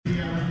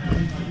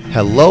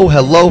Hello,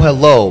 hello,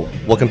 hello.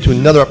 Welcome to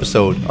another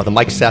episode of the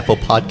Mike Safo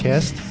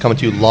podcast, coming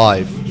to you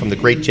live from the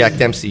great Jack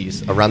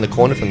Demsey's around the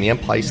corner from the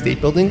Empire State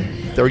Building,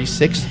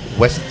 36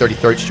 West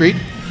 33rd Street.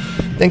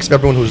 Thanks to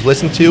everyone who's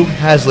listened to,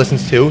 has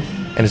listened to,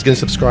 and is going to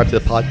subscribe to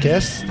the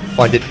podcast.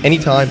 Find it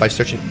anytime by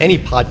searching any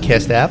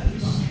podcast app,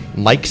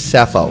 Mike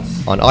Safo,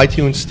 on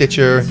iTunes,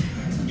 Stitcher,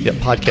 the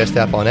podcast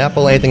app on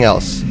Apple, anything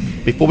else.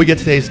 Before we get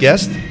to today's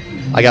guest,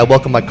 I got to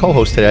welcome my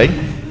co-host today.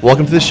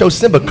 Welcome to the show,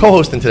 Simba,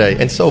 co-hosting today,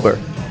 and sober.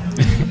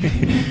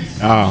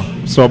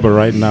 Sober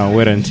right now.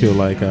 Wait until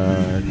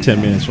 10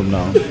 minutes from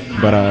now.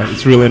 But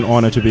it's really an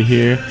honor to be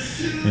here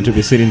and to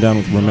be sitting down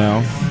with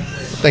Ramel.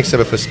 Thanks,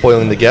 Simba, for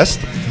spoiling the guest.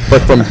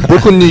 But from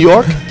Brooklyn, New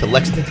York, to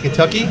Lexington,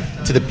 Kentucky,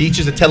 to the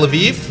beaches of Tel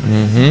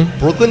Aviv,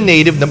 Brooklyn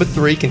native, number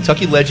 3,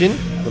 Kentucky legend,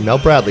 Ramel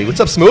Bradley. What's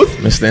up, Smooth?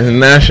 Mr.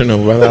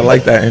 International, brother. I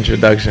like that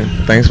introduction.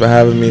 Thanks for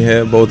having me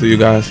here, both of you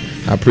guys.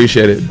 I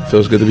appreciate it.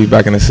 Feels good to be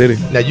back in the city.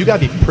 Now, you got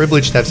to be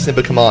privileged to have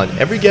Simba come on.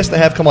 Every guest I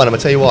have come on, I'm going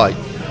to tell you why.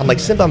 I'm like,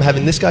 Simba, I'm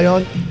having this guy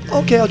on.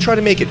 Okay, I'll try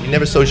to make it. He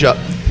never shows up.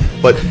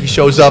 But he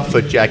shows up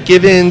for Jack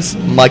Givens,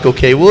 Michael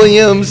K.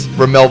 Williams,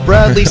 Ramel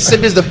Bradley.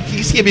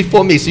 He's here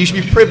before me, so you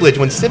should be privileged.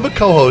 When Simba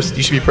co-hosts,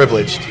 you should be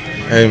privileged.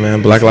 Hey,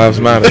 man, Black Lives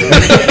Matter.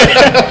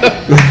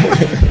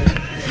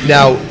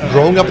 Now,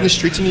 growing up in the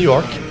streets of New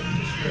York,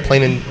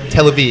 playing in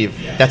Tel Aviv,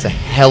 that's a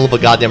hell of a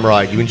goddamn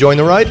ride. You enjoying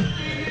the ride?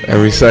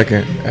 Every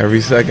second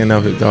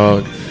of it,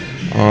 dog.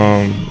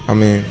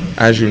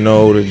 As you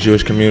know, the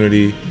Jewish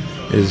community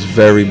is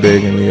very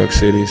big in New York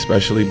City,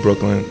 especially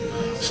Brooklyn.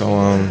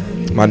 So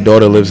my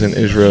daughter lives in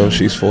Israel.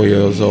 She's 4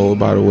 years old,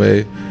 by the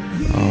way.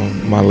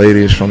 My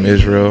lady is from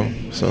Israel,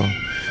 so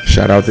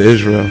shout out to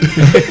Israel.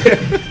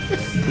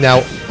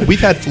 Now, we've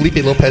had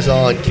Felipe Lopez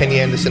on, Kenny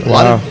Anderson, a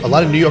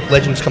lot of New York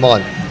legends come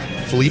on.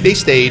 Felipe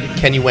stayed,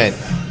 Kenny went.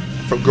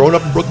 From growing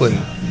up in Brooklyn,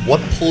 what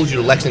pulled you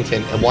to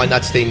Lexington, and why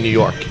not stay in New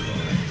York?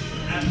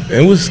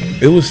 It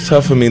was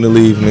tough for me to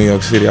leave New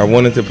York City. I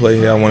wanted to play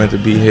here. I wanted to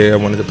be here. I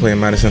wanted to play in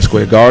Madison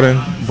Square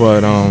Garden,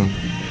 but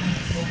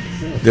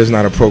there's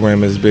not a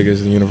program as big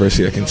as the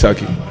University of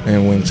Kentucky.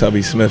 And when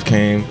Tubby Smith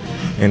came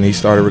and he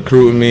started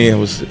recruiting me, it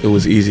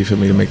was easy for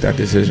me to make that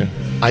decision.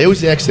 I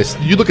always ask this.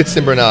 You look at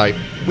Simba and I.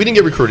 We didn't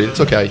get recruited. It's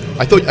okay.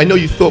 I know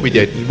you thought we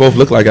did. You both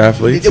look like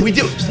athletes. Yeah, we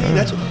do. See,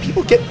 that's what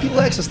people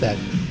ask us that.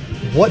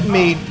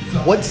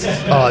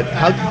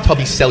 How did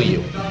Tubby sell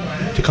you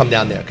to come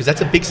down there? Because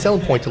that's a big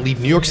selling point to leave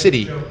New York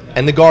City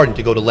and the Garden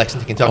to go to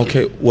Lexington, Kentucky.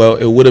 Okay, well,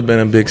 it would have been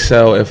a big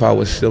sell if I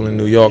was still in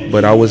New York,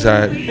 but I was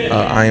at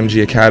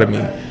IMG Academy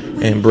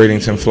in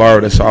Bradenton,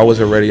 Florida, so I was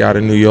already out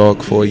of New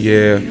York for a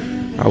year.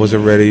 I was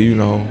already,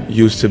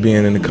 used to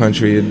being in the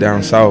country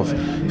down south.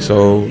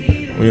 So,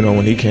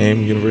 when he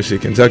came, University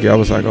of Kentucky, I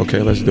was like,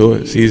 okay, let's do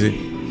it. It's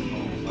easy.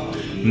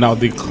 Now,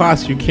 the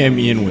class you came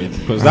in with,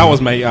 because that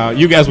was my,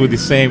 you guys were the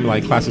same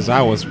classes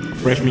I was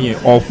freshman year,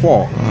 all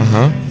 4.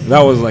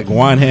 That was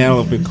one hell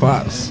of a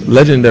class.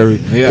 Legendary.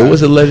 Yeah. It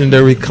was a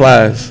legendary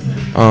class.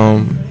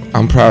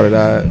 I'm proud of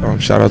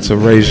that. Shout out to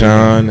Ray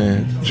Jean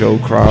and Joe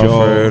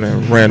Crawford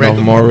and Randolph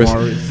Morris.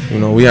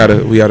 We had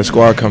a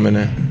squad coming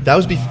in. That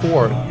was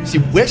before. See,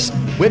 we're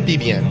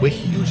BBN. We're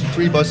huge.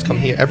 3 of us come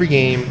here every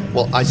game.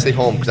 Well, I stay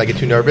home because I get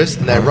too nervous,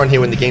 and then I run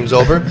here when the game's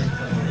over.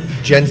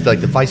 Jen's the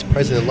vice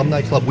president of the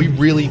alumni club. We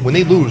really, when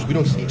they lose, we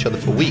don't see each other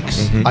for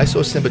weeks. I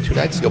saw Simba 2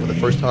 nights ago for the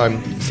first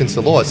time since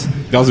the loss.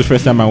 That was the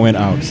first time I went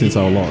out since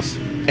our loss.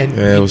 And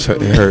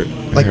it hurt.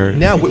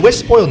 Now we're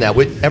spoiled now.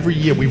 Every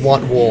year we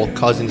want Wall,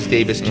 Cousins,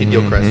 Davis, Kid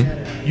Gilchrist.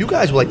 You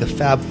guys were the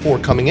Fab 4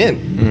 coming in,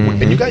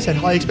 and you guys had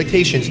high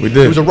expectations. We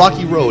did. It was a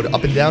rocky road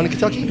up and down in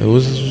Kentucky. It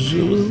was a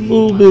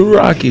little bit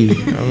rocky.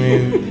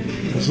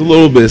 It was a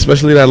little bit,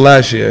 especially that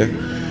last year.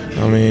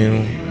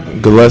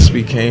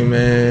 Gillespie came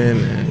in,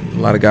 and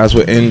a lot of guys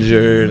were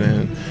injured,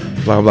 and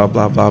blah, blah,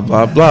 blah, blah,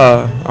 blah,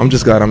 blah. I'm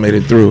just glad I made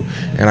it through,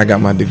 and I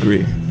got my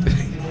degree.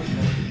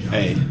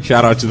 Hey,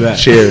 shout out to that.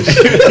 Cheers.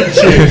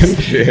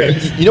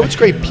 Cheers. You know what's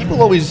great?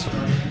 People always,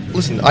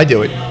 listen, I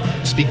do it,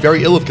 speak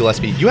very ill of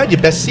Gillespie. You had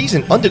your best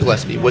season under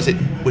Gillespie. Was he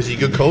a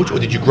good coach, or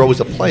did you grow as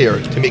a player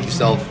to make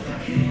yourself?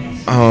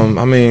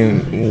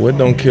 What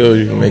don't kill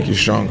you make you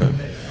stronger.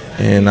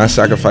 And I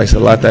sacrificed a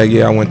lot that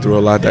year. I went through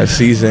a lot that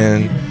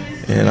season.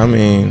 And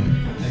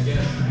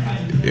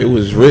it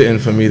was written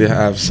for me to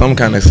have some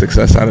kind of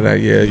success out of that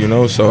year,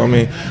 So,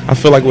 I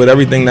feel like with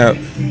everything that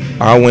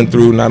I went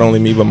through, not only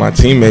me but my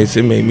teammates,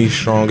 it made me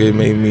stronger. It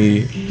made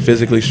me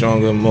physically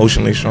stronger,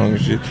 emotionally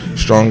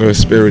stronger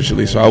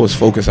spiritually. So I was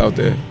focused out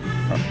there.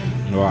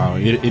 Wow,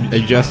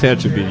 it just had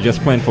to be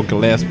just playing for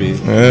Gillespie.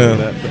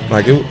 Yeah,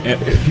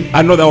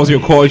 I know that was your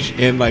coach,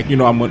 and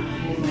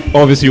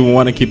obviously you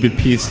want to keep it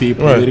PC,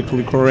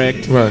 politically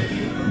correct. Right.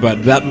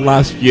 But that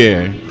last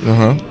year,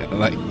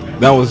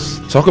 that was...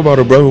 Talk about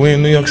it, brother. We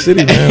in New York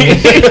City, man.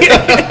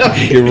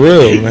 Get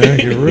real, man.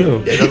 Get real.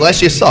 Yeah, the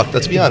last year sucked.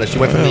 Let's be honest. You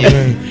went from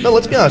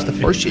let's be honest. The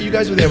first year you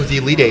guys were there was the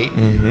Elite 8.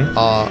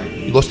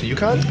 You lost to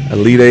UConn?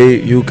 Elite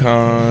 8,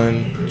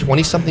 UConn.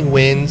 20-something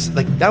wins.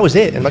 That was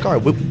it. And all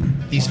right,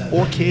 these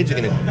 4 kids are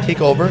going to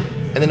take over.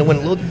 and then it went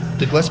a little.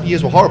 The Gillespie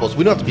years were horrible. So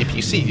we don't have to be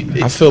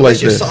PC. I feel like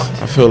this.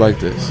 Sucked. I feel like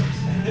this.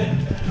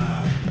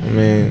 I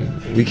mean,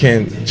 we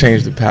can't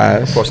change the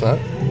past. Of course not.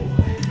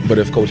 But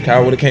if Coach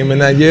Cal would have came in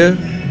that year,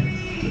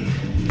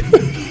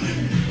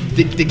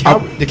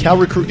 did Cal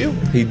recruit you?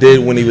 he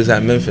did when he was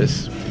at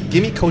Memphis.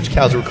 Give me Coach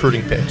Cal's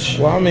recruiting pitch.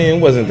 Well, I mean,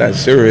 it wasn't that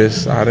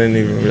serious. I didn't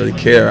even really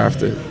care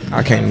after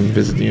I came and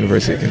visit the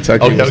University of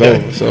Kentucky. It was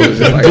over. So it was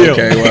just like,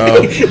 okay,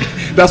 well.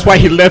 That's why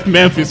he left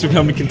Memphis to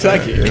come to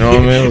Kentucky. You know what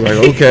I mean? I was like,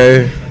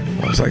 okay.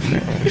 I was like,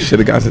 man, should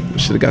have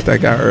got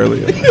that guy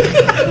earlier.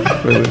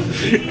 Really.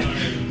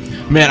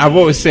 Man, I've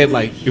always said,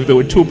 like, if there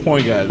were 2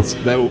 point guards,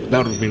 that would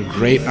have been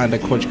great under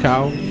Coach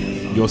Cal,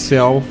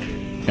 yourself,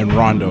 and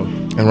Rondo.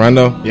 And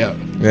Rondo? Yeah.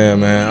 Yeah,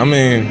 man. I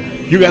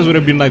mean, you guys would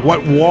have been like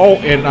what Wall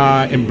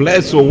and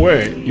Bledsoe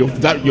were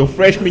your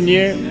freshman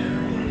year.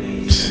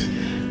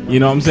 You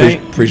know what I'm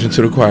saying? Preaching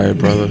to the choir,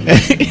 brother.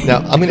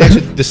 Now, I'm going to ask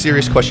you the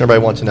serious question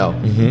everybody wants to know.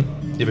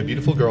 Mm-hmm. You have a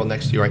beautiful girl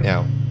next to you right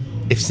now.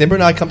 If Simba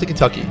and I come to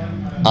Kentucky,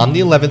 I'm the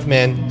 11th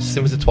man,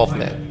 Simba's the 12th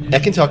man.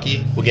 At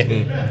Kentucky, we're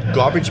getting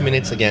garbage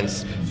minutes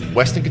against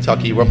Western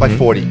Kentucky. We're up by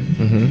 40.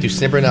 Mm-hmm. Do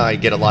Simba and I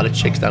get a lot of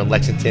chicks down in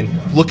Lexington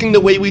looking the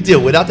way we do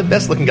without the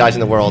best looking guys in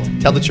the world?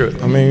 Tell the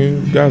truth. I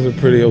mean, you guys are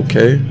pretty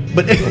okay.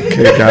 But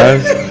Okay,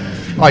 guys.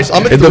 All right, so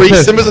I'm at 3,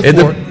 Simba's at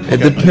 4.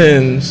 It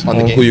depends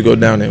on who you go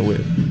down there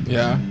with.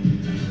 Yeah.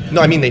 No,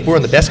 I mean, we're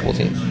on the basketball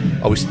team.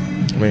 Always. I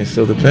mean, it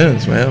still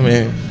depends, man. I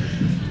mean,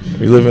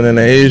 we living in an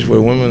age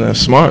where women are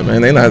smart,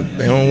 man. They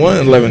don't want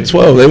 11,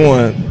 12. They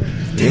want,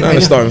 you're not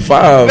a starting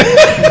 5.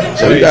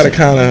 So you got to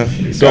kind of.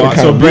 So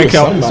Brett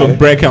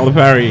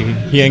Calipari,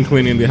 he ain't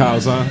cleaning the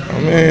house, huh? I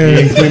mean,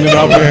 he ain't cleaning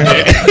up there.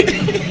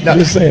 I'm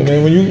just saying,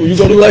 man. When you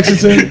go to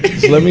Lexington,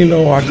 just let me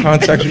know. I'll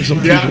contact you some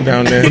people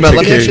down there. Let me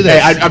ask you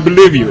this. Hey, I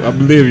believe you. I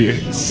believe you.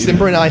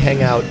 Simba and I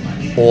hang out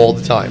all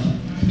the time.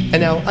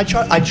 And now I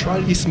try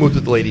to be smooth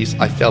with the ladies.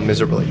 I fail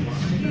miserably.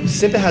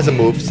 Simba has a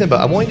move. Simba,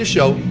 I want you to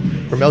show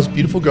Ramel's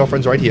beautiful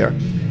girlfriend's right here.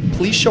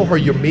 Please show her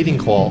your mating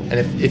call. And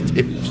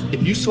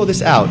if you saw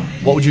this out,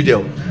 what would you do?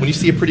 When you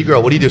see a pretty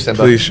girl, what do you do,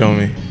 Simba? Please show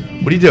me.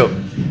 What do you do?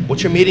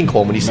 What's your mating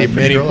call when you see a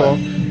pretty girl?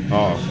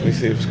 Oh, let me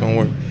see if it's gonna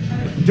work.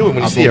 Do it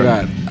when you see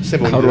her.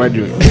 Simba, how do I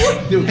do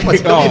it? Dude, come on,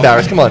 don't be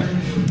embarrassed. Come on.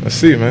 Let's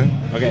see, man.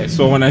 Okay,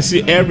 so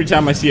every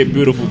time I see a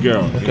beautiful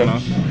girl, you know,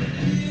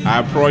 I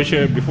approach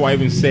her before I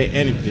even say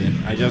anything.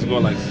 I just go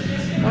like,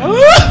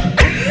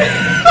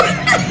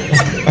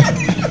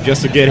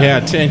 just to get her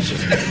attention.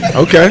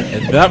 Okay.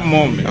 At that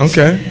moment.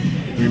 Okay.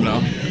 You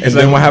know. And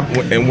then what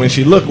happens? And when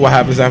she what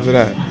happens after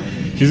that?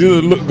 She's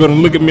either gonna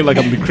look at me like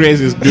I'm the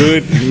craziest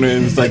dude,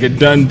 and it's like a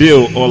done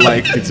deal, or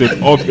like it's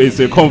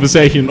a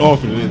conversation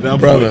off.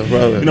 Brother.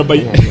 You know, but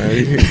come on,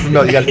 man.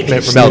 No, you got to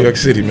New York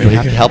City, man. You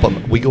have to help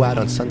him. We go out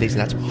on Sundays,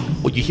 and that's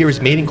what you hear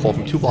his mating call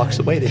from 2 blocks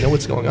away. They know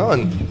what's going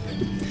on.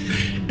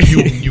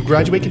 You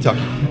graduate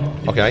Kentucky,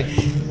 okay?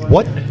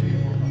 What?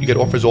 You get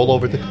offers all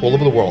over the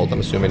world, I'm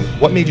assuming.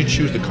 What made you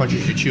choose the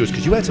countries you choose?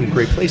 Because you had some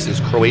great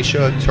places: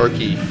 Croatia,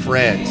 Turkey,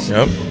 France,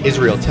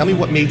 Israel. Tell me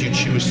what made you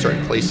choose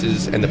certain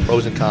places and the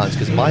pros and cons.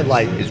 Because my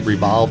life is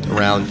revolved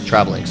around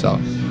traveling. So,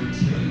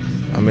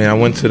 I mean, I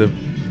went to the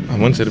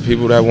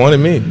people that wanted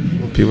me,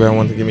 people that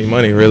wanted to give me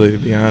money. Really, to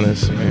be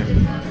honest,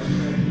 man.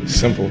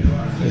 Simple.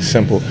 It's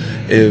simple.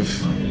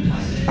 If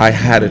I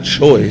had a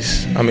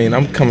choice, I mean,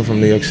 I'm coming from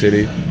New York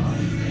City,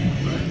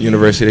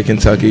 University of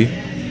Kentucky.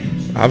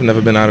 I've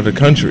never been out of the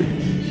country.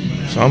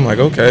 So I'm like,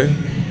 okay,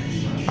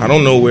 I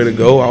don't know where to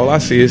go. All I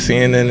see is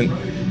CNN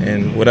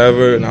and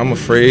whatever, and I'm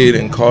afraid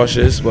and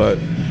cautious, but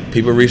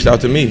people reached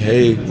out to me.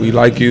 Hey, we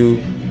like you.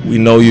 We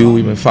know you.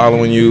 We've been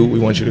following you. We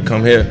want you to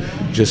come here.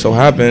 Just so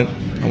happened,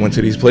 I went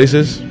to these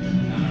places,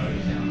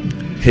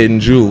 hidden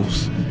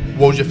jewels.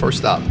 What was your first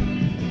stop?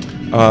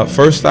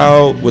 First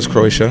stop was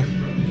Croatia.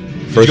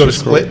 Did you go to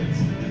Split?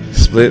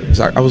 Split.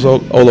 I was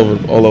all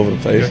over the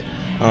place.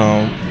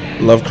 Okay.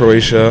 Love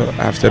Croatia.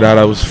 After that,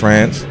 I was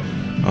France.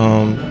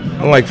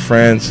 I like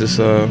France. It's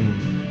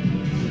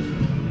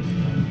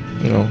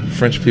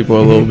French people are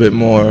a little bit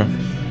more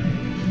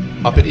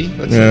uppity.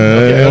 You're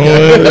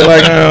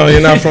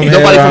not from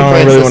here. I don't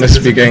really want to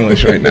speak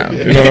English right now.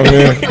 You know what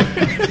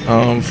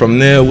I mean? From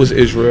there was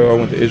Israel. I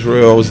went to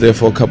Israel. I was there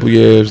for a couple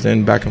years.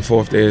 Then back and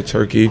forth there to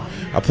Turkey.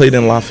 I played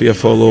in Lafayette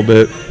for a little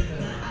bit.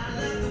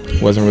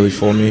 Wasn't really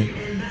for me,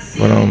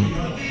 but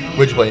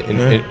Where'd you play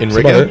in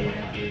Riga?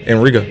 In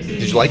Riga.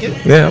 Did you like it?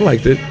 Yeah, I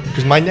liked it.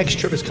 Because my next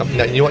trip is coming.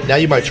 Now, you know what? Now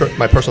you're my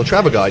personal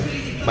travel guide.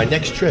 My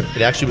next trip,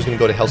 it actually was going to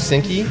go to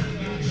Helsinki.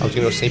 I was going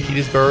to go to St.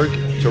 Petersburg,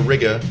 to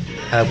Riga.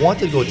 And I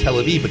wanted to go to Tel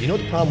Aviv. But you know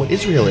what the problem with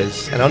Israel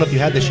is? And I don't know if you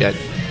had this yet.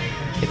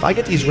 If I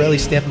get the Israeli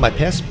stamp on my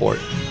passport,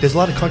 there's a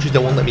lot of countries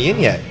that won't let me in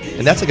yet.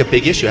 And that's like a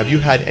big issue. Have you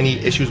had any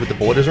issues with the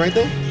borders or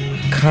anything?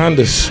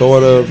 Kinda,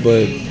 sorta,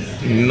 but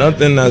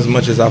nothing as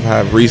much as I've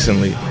had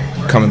recently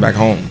coming back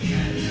home.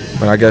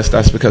 But I guess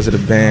that's because of the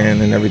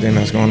ban and everything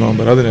that's going on.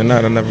 But other than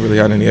that, I never really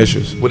had any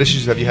issues. What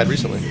issues have you had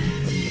recently?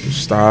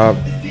 Stop.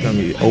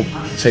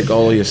 Take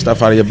all of your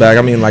stuff out of your bag.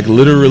 I mean, like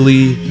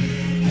literally,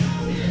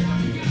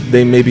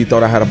 they maybe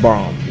thought I had a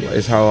bomb.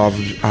 It's how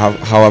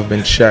I've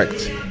been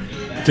checked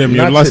Tim,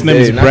 your Not last name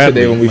is today,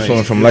 Bradley. Not today when we flew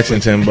in from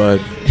Lexington,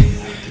 but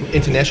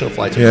International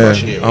flights are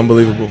crushing you.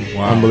 unbelievable.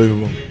 Wow.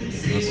 Unbelievable.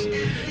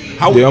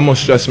 How They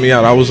almost stressed me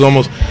out. I was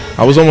almost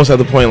at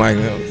the point like,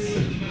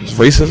 is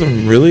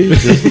racism really?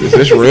 Is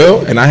this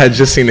real? And I had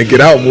just seen the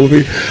Get Out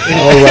movie.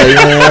 I was like,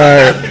 man, all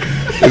right,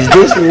 is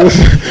this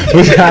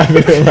what's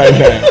happening right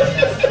now?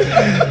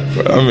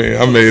 But I mean,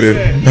 I made it.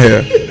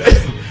 Yeah.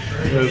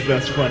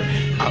 That's funny.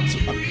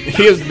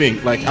 Here's the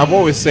thing. Like I've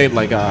always said,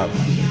 like, I'm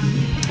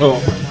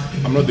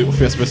not the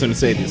first person to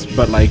say this,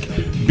 but like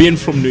being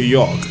from New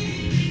York,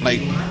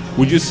 like,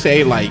 would you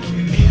say like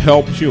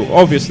helped you?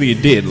 Obviously,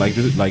 it did. Like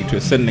to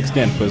a certain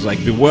extent, because like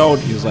the world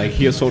is like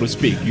here, so to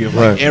speak. You have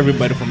like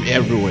everybody from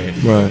everywhere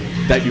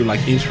that you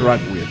like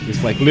interact with.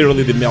 It's like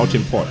literally the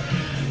melting pot.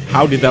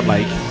 How did that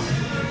like?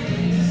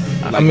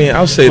 I mean,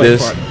 I'll say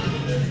this.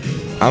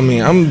 I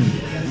mean, I'm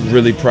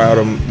really proud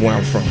of where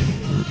I'm from.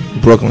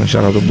 Brooklyn,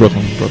 shout out to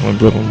Brooklyn.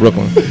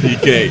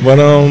 Okay. But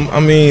I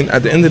mean,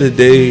 at the end of the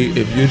day,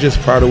 if you're just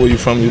proud of where you're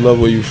from, you love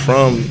where you're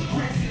from,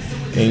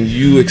 and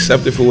you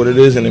accept it for what it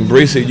is and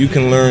embrace it, you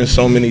can learn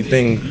so many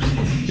things,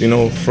 you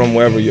know, from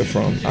wherever you're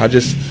from. I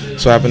just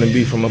so happen to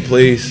be from a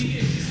place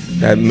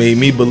that made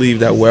me believe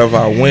that wherever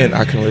I went,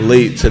 I can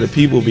relate to the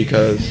people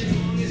because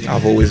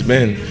I've always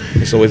been.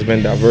 It's always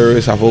been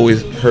diverse. I've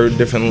always heard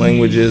different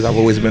languages. I've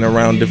always been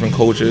around different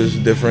cultures,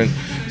 different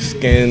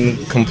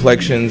skin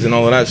complexions and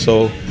all of that.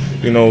 So,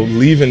 you know,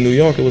 leaving New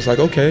York, it was like,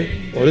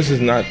 okay, well, this is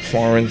not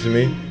foreign to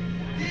me.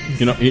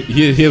 You know,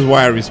 here's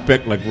why I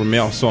respect like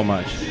Ramel so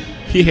much.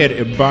 He had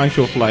a bunch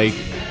of like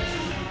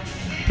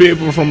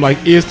people from like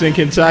Eastern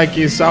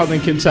Kentucky, Southern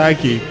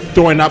Kentucky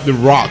throwing up the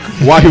rock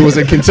while he was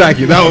in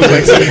Kentucky. That was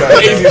like some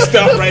crazy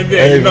stuff right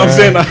there. Hey, you know what I'm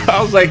saying?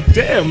 I was like,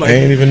 damn. Like, I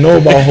ain't even know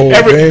about Hope.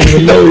 They ain't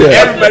even know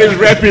yet. Everybody's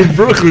rapping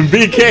Brooklyn,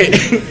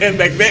 BK. And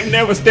like they've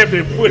never stepped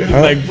their foot in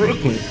like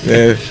Brooklyn.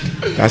 Yeah,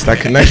 that's that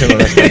connection.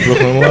 That's that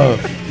Brooklyn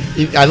love.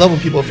 I love when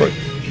people are from.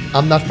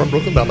 I'm not from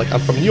Brooklyn, but I'm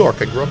from New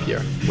York. I grew up here.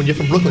 When you're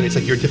from Brooklyn, it's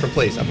like you're a different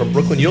place. I'm from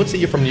Brooklyn. You don't say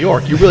you're from New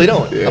York. You really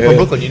don't. I'm from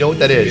Brooklyn. You know what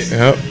that is.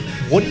 Yep.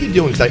 What are you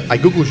doing? Because I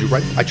Googled you,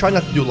 right? I try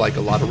not to do like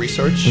a lot of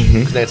research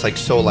because then it's like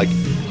so like,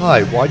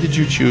 hi, why did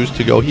you choose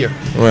to go here?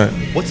 Right.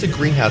 What's the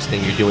greenhouse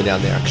thing you're doing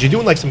down there? Because you're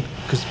doing like some,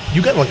 because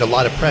you got like a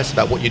lot of press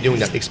about what you're doing.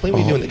 That explain what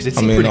you're doing because it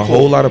seems pretty cool. A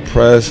whole lot of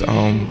press.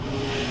 I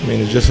mean,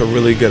 it's just a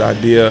really good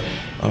idea.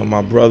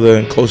 My brother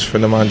and close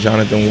friend of mine,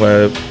 Jonathan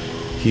Webb,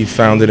 he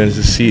founded and is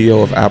the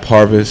CEO of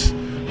AppHarvest.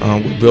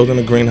 We're building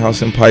a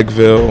greenhouse in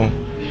Pikeville.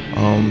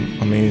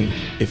 I mean,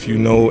 if you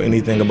know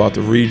anything about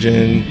the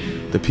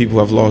region, the people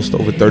have lost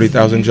over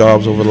 30,000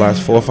 jobs over the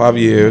last 4 or 5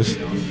 years.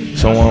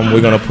 So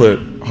we're going to put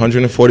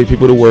 140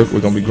 people to work.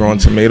 We're going to be growing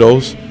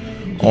tomatoes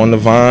on the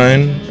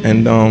vine.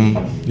 And,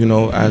 you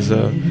know, as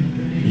a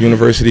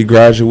university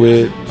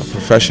graduate, a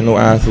professional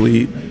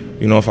athlete,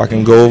 you know, if I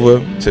can go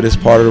over to this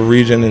part of the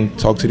region and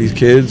talk to these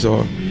kids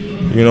or,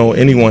 you know,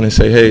 anyone and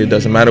say, hey, it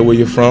doesn't matter where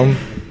you're from.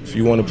 If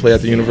you want to play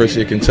at the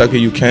University of Kentucky,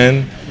 you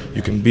can.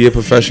 You can be a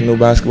professional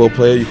basketball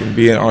player. You can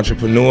be an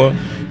entrepreneur.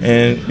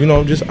 And, you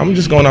know, I'm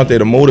just going out there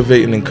to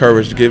motivate and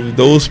encourage, to give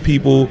those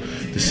people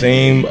the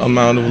same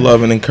amount of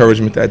love and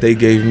encouragement that they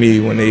gave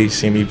me when they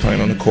see me playing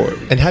on the court.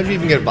 And how do you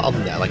even get involved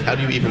in that? Like, how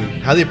do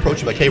they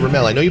approach you? Like, hey,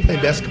 Ramel, I know you're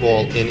playing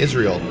basketball in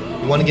Israel.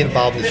 You want to get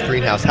involved in this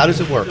greenhouse. How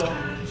does it work?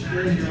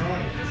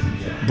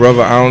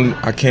 Brother, I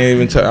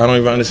don't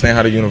even understand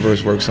how the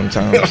universe works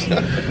sometimes.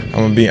 I'm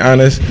going to be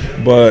honest.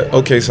 But,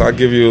 okay, so I'll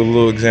give you a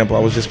little example. I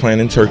was just playing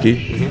in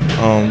Turkey.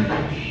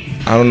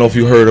 I don't know if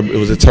you heard of it.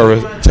 Was a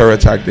terror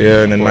attack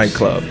there in a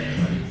nightclub.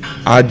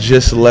 I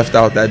just left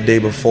out that day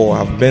before.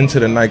 I've been to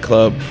the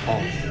nightclub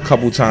a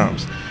couple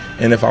times.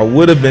 And if I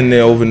would have been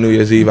there over New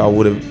Year's Eve, I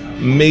would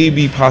have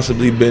maybe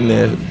possibly been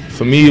there.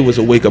 For me, it was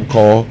a wake-up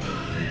call.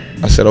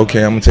 I said,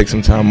 okay, I'm going to take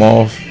some time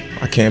off.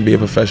 I can't be a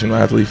professional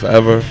athlete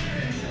forever.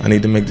 I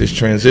need to make this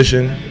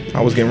transition. I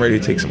was getting ready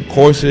to take some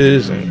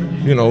courses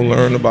and, you know,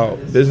 learn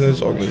about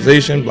business,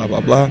 organization, blah,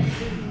 blah, blah.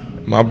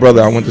 My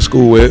brother I went to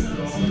school with,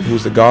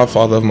 who's the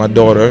godfather of my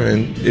daughter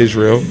in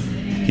Israel,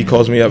 he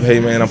calls me up,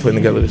 hey, man, I'm putting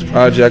together this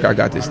project. I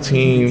got this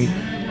team.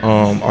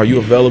 Are you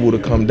available to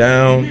come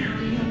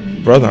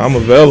down? Brother, I'm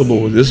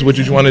available. This is what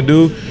you want to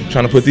do?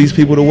 Trying to put these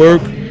people to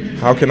work?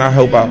 How can I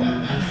help out?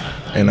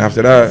 And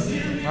after that,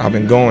 I've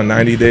been going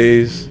 90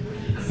 days.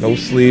 No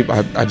sleep.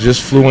 I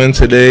just flew in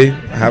today.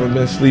 I haven't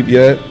been asleep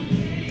yet.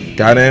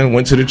 Got in,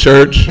 went to the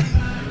church.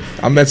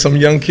 I met some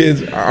young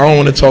kids. I don't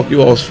want to talk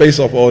you all's face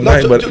off all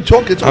night, but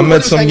I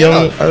met some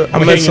young 10,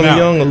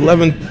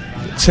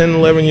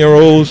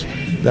 11-year-olds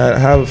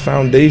that have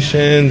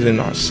foundations and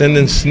are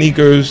sending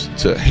sneakers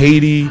to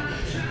Haiti,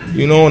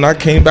 you know, and I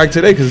came back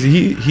today because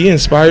he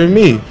inspired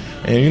me.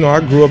 And, you know,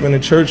 I grew up in a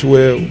church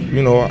where,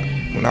 you know,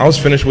 when I was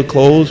finished with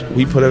clothes,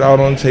 we put it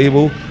out on the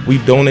table. We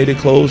donated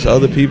clothes to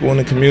other people in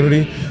the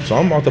community. So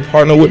I'm about to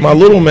partner with my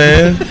little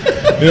man.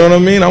 You know what I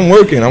mean? I'm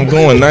working. I'm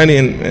going 90,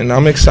 and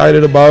I'm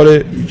excited about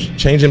it,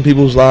 changing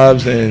people's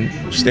lives and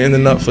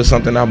standing up for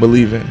something I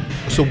believe in.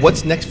 So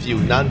what's next for you,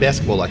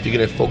 non-basketball life? You're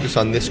going to focus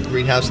on this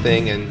greenhouse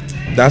thing? And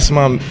that's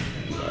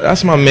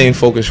that's my main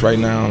focus right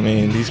now. I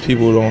mean, these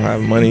people don't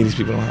have money. These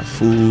people don't have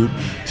food.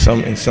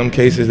 In some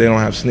cases, they don't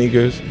have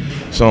sneakers.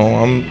 So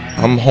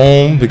I'm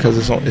home because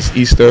it's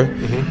Easter,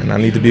 and I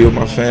need to be with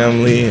my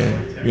family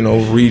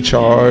and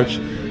recharge.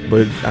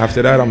 But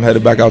after that, I'm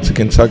headed back out to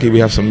Kentucky. We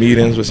have some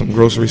meetings with some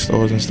grocery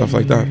stores and stuff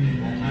like that.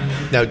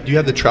 Now, do you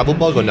have the travel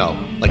bug or no?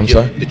 I'm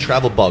sorry? The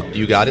travel bug, do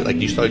you got it? Like,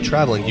 you started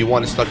traveling. Do you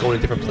want to start going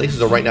to different places,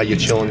 or right now you're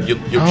chilling, you're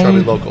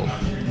traveling local?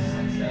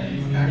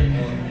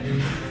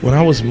 When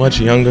I was much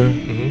younger...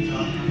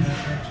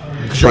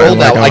 You're old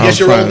now. I guess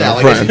you're old now.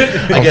 I guess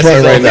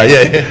he's old now.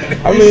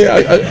 Yeah. I mean,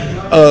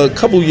 a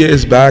couple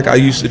years back, I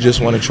used to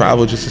just want to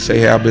travel just to say,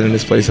 hey, I've been in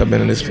this place, I've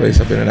been in this place,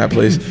 I've been in that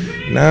place.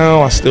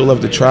 Now I still love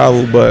to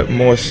travel, but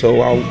more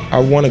so I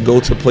want to go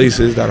to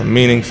places that are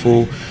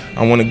meaningful.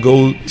 I want to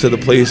go to the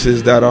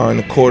places that are in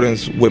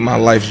accordance with my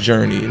life's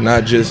journey,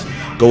 not just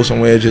go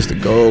somewhere just to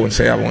go and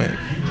say I went.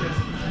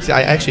 See,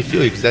 I actually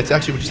feel you, because that's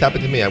actually what just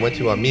happened to me. I went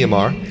to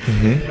Myanmar,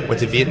 went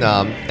to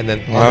Vietnam, and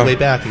then on the way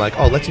back, I'm like,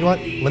 oh, you know what?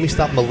 Let me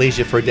stop in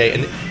Malaysia for a day.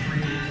 And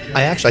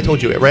I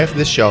told you, right after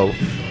this show,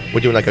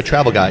 we're doing like a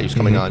travel guy who's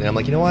coming on, and I'm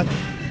like, you know what?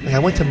 Like, I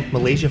went to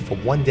Malaysia for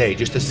one day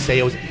just to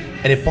say I was,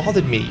 and it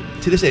bothered me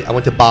to this day. I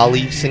went to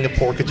Bali,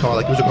 Singapore, Qatar,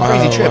 like it was a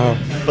crazy trip.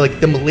 But like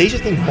the Malaysia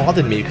thing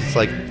bothered me because it's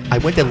like I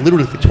went there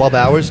literally for 12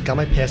 hours, got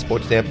my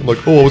passport stamped. I'm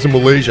like, oh, I was in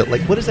Malaysia.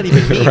 Like, what does that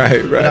even mean? Right.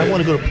 And I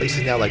want to go to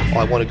places now. Like, oh,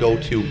 I want to go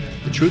to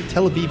the truth.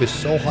 Tel Aviv is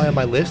so high on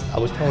my list. I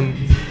was telling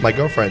my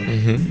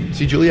girlfriend,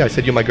 see, Julia, I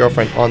said you're my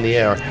girlfriend on the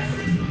air.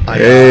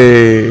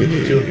 Hey.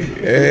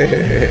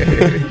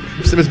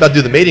 Simba's about to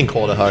do the mating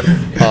call to her.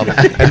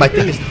 And my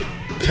thing is,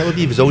 Tel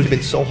Aviv has always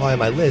been so high on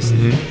my list,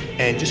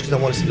 and just because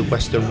I want to see the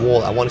Western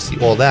Wall, I want to see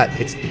all that.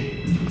 It's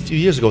a few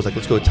years ago, it's like,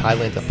 let's go to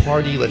Thailand to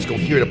party, let's go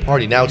here to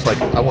party. Now it's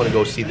like, I want to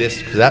go see this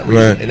for that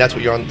reason, and that's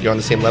what you're on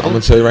the same level. I'm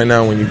gonna tell you right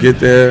now, when you get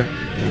there,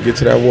 you get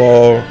to that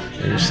wall,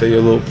 and you say your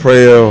little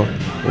prayer, or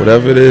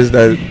whatever it is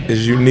that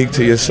is unique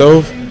to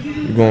yourself,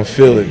 you're gonna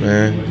feel it,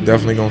 man. You're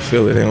definitely gonna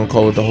feel it. They don't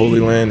call it the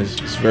Holy Land.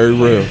 It's very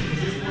real,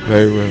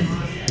 very real.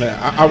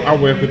 Yeah, I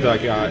work with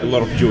like a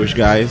lot of Jewish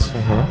guys.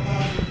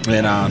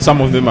 And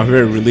some of them are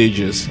very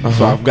religious,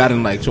 so I've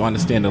gotten like to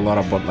understand a lot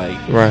about like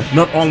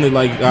not only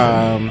like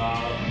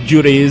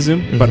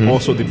Judaism, but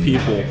also the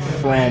people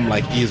from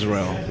like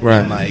Israel.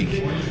 Right. And, like,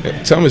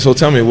 tell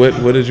me,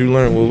 what did you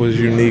learn? What was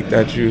unique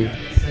that you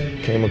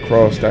came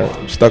across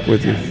that stuck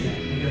with you?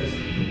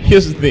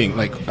 Here's the thing,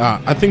 like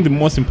I think the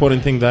most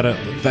important thing that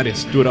has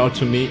stood out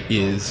to me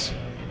is,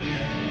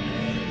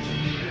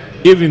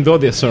 even though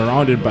they're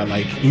surrounded by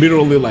like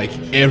literally like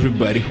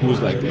everybody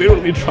who's like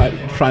literally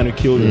trying to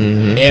kill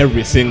them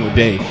every single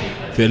day,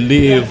 they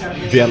live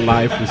their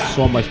life with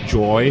so much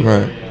joy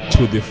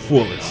to the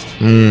fullest.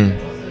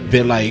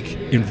 They like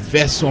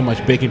invest so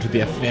much back into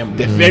their family.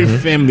 They're very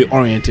family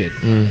oriented,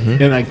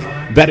 and like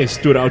that has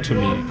stood out to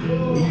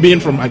me.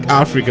 Being from like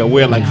Africa,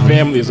 where like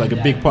family is like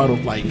a big part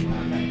of like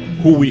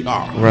who we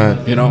are.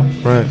 Like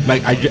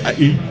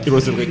it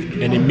was like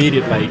an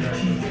immediate like.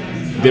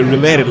 They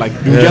related, like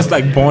we just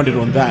like bonded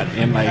on that,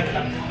 and like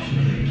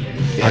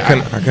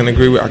I can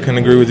agree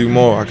with you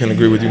more.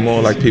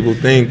 Like, people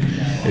think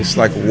it's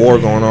like war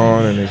going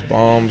on and there's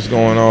bombs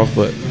going off,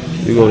 but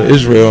you go to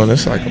Israel and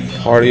it's like a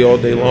party all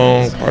day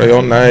long, party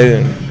all night,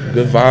 and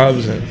good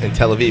vibes. And in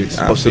Tel Aviv, it's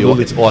supposed to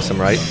be, it's awesome,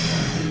 right?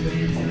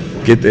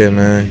 Get there,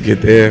 man.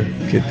 Get there.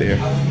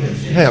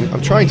 Hey,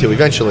 I'm trying to.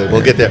 Eventually,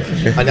 we'll get there.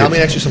 Now I'm gonna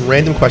ask you some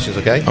random questions,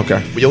 okay?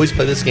 Okay. We always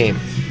play this game.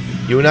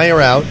 You and I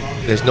are out,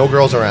 there's no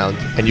girls around,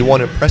 and you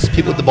want to impress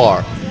people at the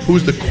bar.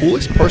 Who's the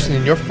coolest person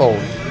in your phone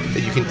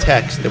that you can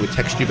text that would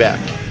text you back?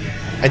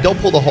 And don't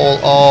pull the whole,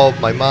 oh,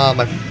 my mom.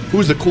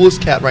 Who's the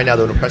coolest cat right now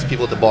that would impress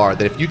people at the bar,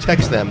 that if you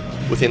text them,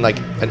 within like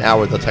an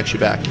hour, they'll text you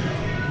back?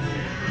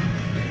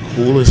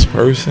 Coolest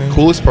person?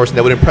 Coolest person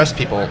that would impress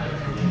people.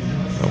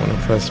 I want to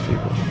impress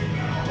people.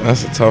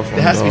 That's a tough one.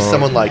 It has to be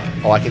someone like,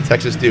 oh, I can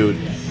text this dude,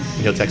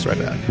 and he'll text right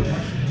back.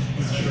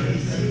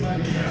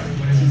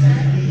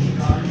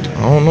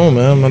 I don't know,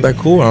 man. I'm not that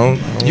cool.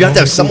 You have to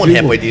have someone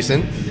halfway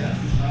decent.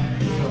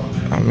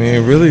 I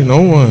mean, really,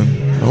 no one.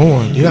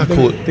 You're not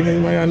cool. Think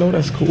anybody I know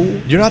that's cool?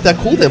 You're not that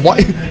cool then.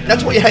 Why?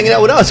 That's why you're hanging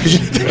out with us.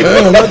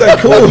 I'm not that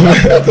cool,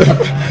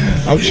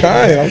 man. I'm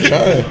trying.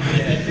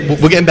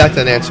 We're getting back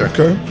to an answer.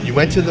 Okay. You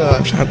went to the...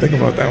 I'm trying to think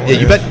about that one. Yeah,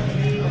 you bet.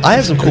 I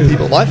have some cool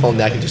people on my phone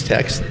that I can just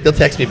text. They'll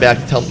text me back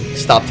to tell them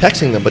stop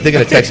texting them, but they're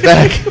going to text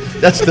back.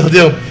 That's what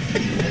they'll do.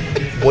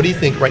 What do you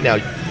think right now?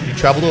 You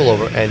traveled all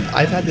over, and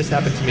I've had this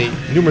happen to me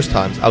numerous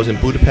times. I was in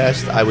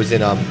Budapest. I was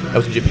in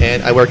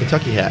Japan. I wear a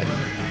Kentucky hat.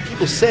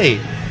 People say,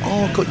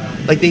 "Oh,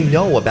 like they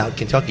know about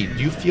Kentucky."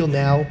 Do you feel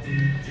now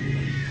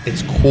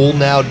it's cool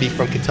now to be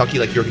from Kentucky?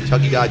 Like, you're a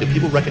Kentucky guy. Do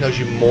people recognize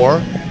you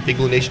more, Big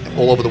Blue Nation,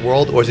 all over the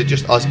world, or is it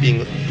just us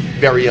being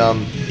very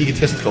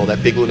egotistical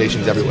that Big Blue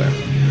Nation's everywhere?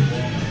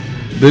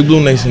 Big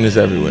Blue Nation is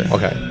everywhere.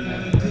 Okay.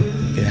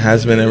 It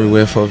has been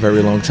everywhere for a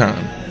very long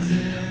time,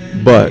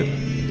 but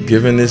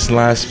given this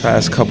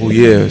past couple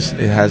years,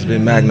 it has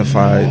been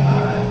magnified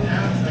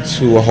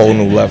to a whole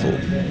new level,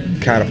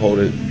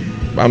 catapulted.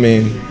 I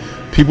mean,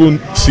 people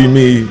see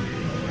me,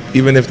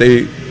 even if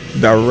they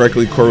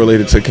directly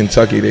correlated to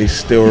Kentucky, they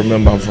still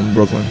remember I'm from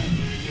Brooklyn.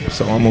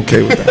 So I'm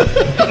okay with that.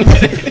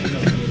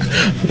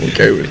 I'm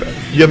okay with that.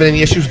 You have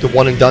any issues with the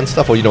one and done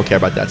stuff, or you don't care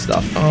about that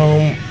stuff?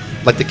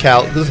 Like the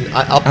Cal. Listen,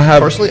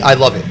 personally, I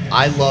love it.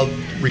 I love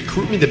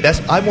recruiting the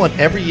best.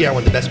 Every year I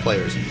want the best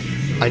players.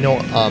 I know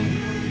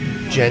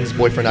Jen's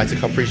boyfriend Isaac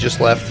Humphries just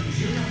left.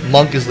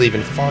 Monk is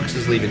leaving. Fox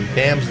is leaving.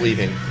 Bam's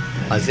leaving.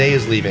 Isaiah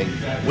is leaving.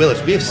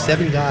 Willis. We have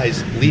 7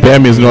 guys leaving.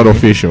 Bam is not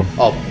official.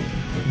 Oh,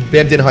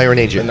 Bam didn't hire an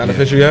agent. Not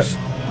official yet?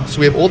 So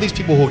we have all these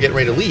people who are getting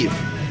ready to leave.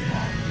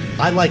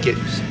 I like it.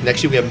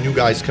 Next year we have new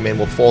guys come in.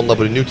 We'll fall in love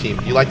with a new team.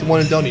 You like the one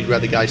and done, or you'd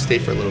rather guys stay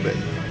for a little bit?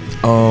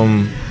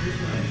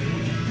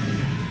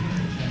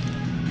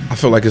 I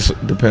feel like it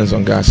depends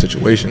on guys'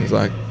 situations.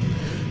 Like,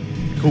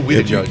 who we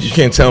the judge? You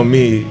can't tell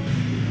me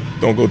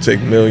don't go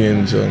take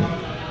millions and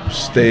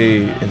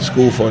stay in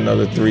school for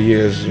another 3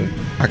 years.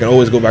 I can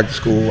always go back to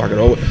school. I can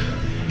always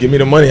give me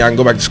the money. I can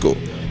go back to school.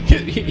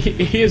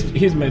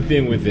 Here's my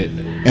thing with it,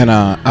 and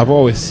I've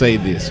always say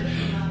this,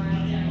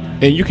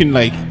 and you can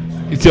like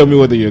tell me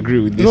whether you agree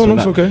with this or not.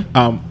 No, it's okay.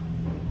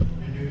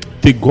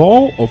 The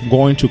goal of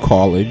going to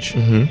college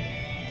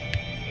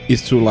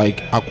is to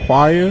like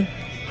acquire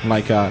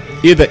like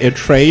either a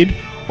trade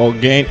or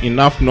gain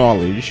enough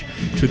knowledge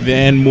to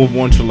then move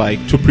on to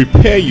like to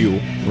prepare you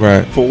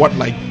for what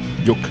like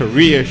your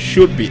career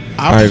should be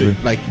after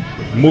like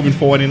moving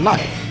forward in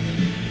life.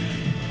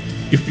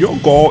 If your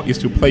goal is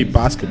to play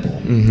basketball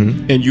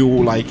and you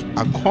like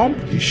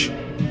accomplish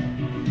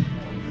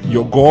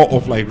your goal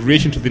of like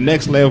reaching to the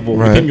next level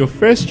within your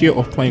first year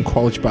of playing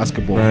college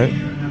basketball,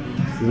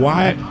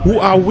 who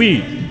are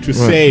we to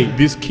say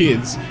these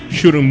kids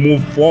shouldn't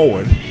move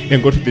forward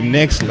and go to the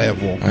next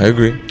level? I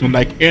agree. And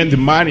like earn the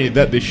money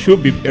that they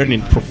should be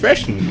earning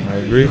professionally. I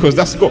agree. Because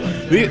that's the goal.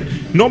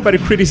 Nobody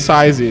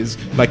criticizes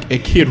like a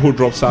kid who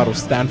drops out of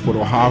Stanford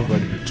or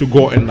Harvard to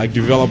go and like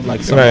develop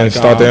like something and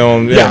start their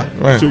own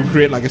to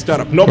create like a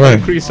startup. Nobody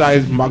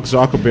criticizes Mark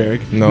Zuckerberg.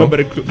 No.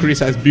 Nobody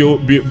criticizes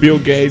Bill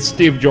Gates,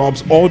 Steve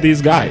Jobs, all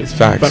these guys.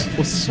 Facts. But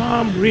for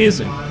some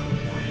reason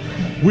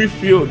we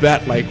feel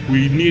that like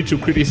we need to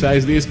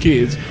criticize these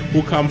kids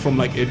who come from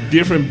like a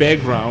different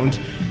background.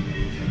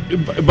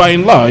 By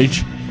and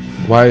large,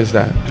 why is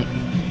that?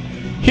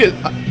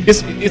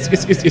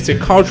 It's a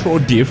cultural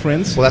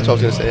difference. Well, that's what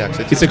I was going to say.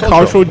 Yeah, it's a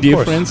cultural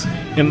difference,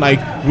 and like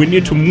we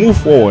need to move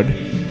forward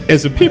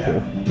as a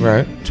people,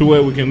 to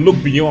where we can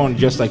look beyond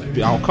just like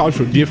our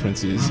cultural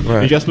differences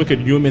and just look at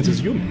humans as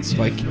humans.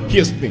 Like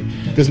here's the thing: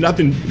 there's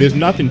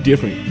nothing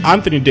different.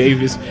 Anthony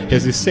Davis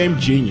has the same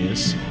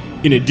genius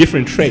in a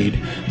different trade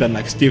than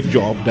like Steve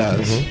Jobs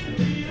does.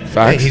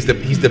 Facts. He's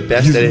the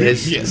best at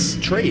his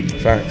trade.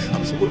 Facts.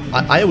 Absolutely.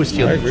 I always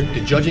feel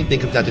the judging thing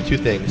comes down to 2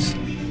 things.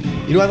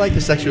 You know, I like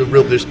this actually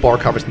this bar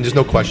conversation. There's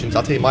no questions.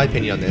 I'll tell you my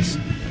opinion on this.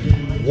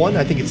 One,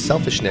 I think it's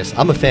selfishness.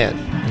 I'm a fan.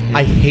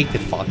 I hate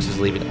that Fox is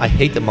leaving. I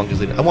hate that Monk is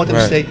leaving. I want them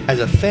to stay as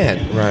a fan.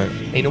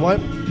 And you know what?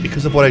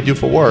 Because of what I do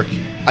for work,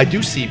 I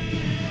do see,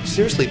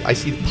 seriously, I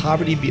see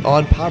poverty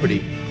beyond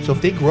poverty. So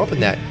if they grew up in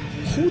that,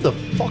 who the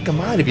fuck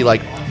am I to be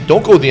like,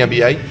 don't go to the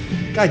NBA?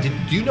 Guy, do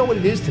you know what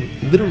it is to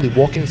literally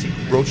walk in and see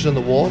roaches on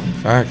the wall?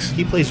 Facts.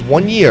 He plays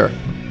 1 year.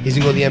 He's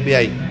going to go to the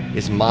NBA.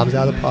 His mom's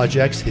out of the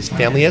projects. His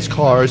family has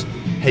cars.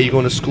 Hey, you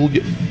going to school?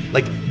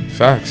 Like,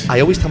 facts. I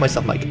always tell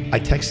myself, like, I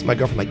text my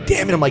girlfriend, like,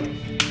 damn it. I'm like,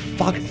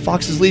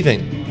 Fox is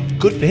leaving.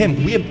 Good for him.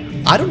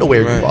 I don't know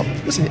where he grew up.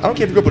 Listen, I don't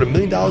care if you grew up with $1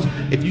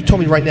 million. If you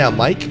told me right now,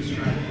 Mike,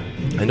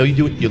 I know you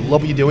do it. You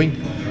love what you're doing.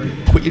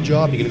 Quit your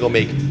job. You're going to go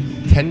make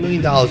 $10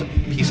 million.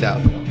 Peace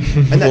out.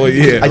 And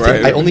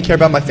I only care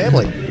about my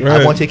family.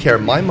 I want to take care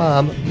of my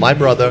mom, my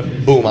brother.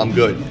 Boom, I'm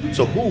good.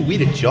 So who are we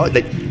to judge?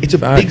 Like, it's a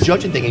big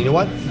judging thing. And you know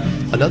what?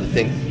 Another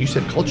thing, you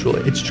said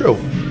culturally, it's true.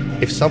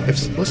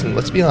 Listen,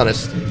 let's be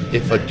honest.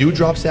 If a dude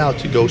drops out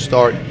to go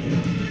start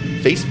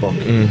Facebook,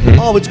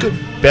 oh, it's good.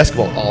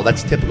 Basketball, oh,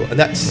 that's typical. And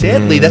that,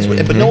 sadly, that's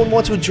what. But no one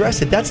wants to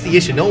address it. That's the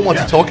issue. No one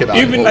wants to talk about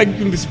it. Even like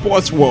in the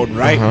sports world,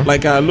 right?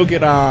 Like look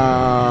at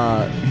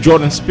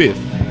Jordan Spieth,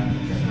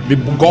 the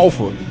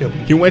golfer.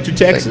 He went to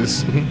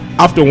Texas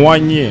after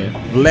 1 year,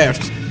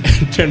 left,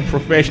 and turned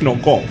professional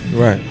golf.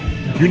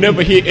 You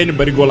never hear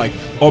anybody go like,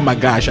 "Oh my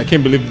gosh, I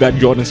can't believe that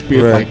Jordan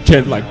Spieth like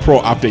turned like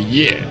pro after a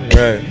year."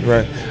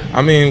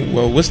 I mean,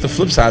 well, what's the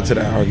flip side to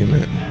that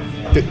argument?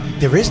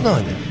 There is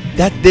none.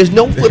 There's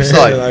no flip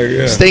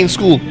side. Stay in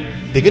school.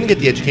 They're gonna get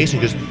the education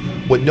because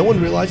what no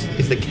one realizes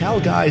is the Cal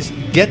guys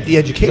get the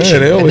education.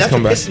 They always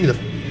come back. And that's what pisses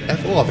me the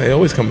F off. They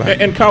always come back.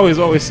 And Cal has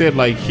always said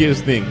like, here's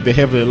the thing: they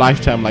have a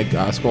lifetime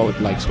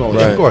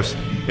scholarship. Of course.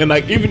 And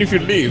like, even if you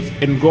leave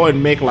and go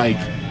and make like,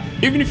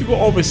 even if you go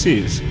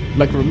overseas,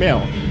 like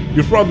Ramel,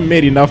 you've probably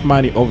made enough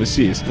money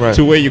overseas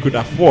to where you could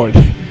afford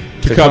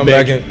to come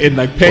back and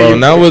like pay. Well,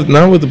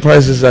 now with the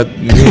prices at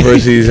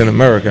universities in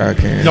America, I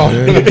can't. No.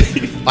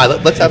 All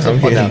right, let's have some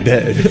fun now.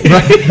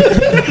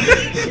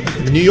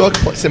 New York,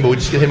 Simba, we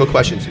just get him a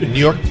question. New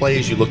York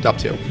players you looked up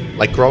to,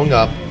 like growing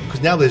up,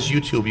 because now there's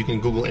YouTube, you can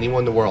Google anyone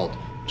in the world.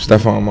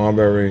 Stephon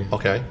Marbury.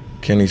 Okay.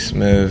 Kenny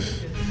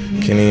Smith,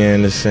 Kenny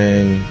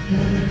Anderson,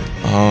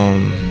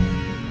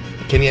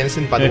 Kenny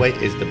Anderson, by the way,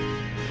 is the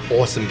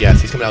awesome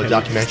guest. He's coming out with a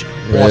documentary.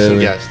 Really? Awesome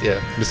guest, yeah.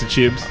 Mr.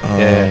 Chibbs.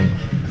 Yeah.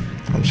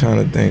 I'm trying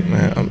to think,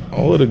 man.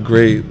 All of the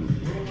great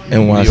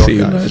New NYC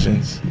York guys.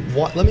 legends.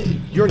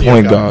 You're a New Point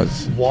York guy.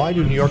 guards. Why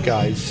do New York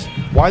guys?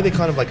 Why are they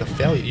kind of like a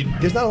failure?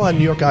 There's not a lot of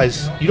New York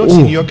guys. You don't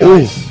see New York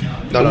guys.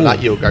 No,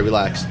 not you. Guy,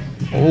 relax.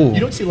 Oh, You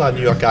don't see a lot of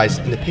New York guys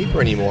in the paper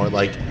anymore.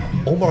 Like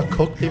Omar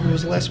Cook, maybe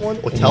was the last one,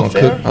 or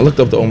Telfair. I looked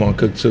up the Omar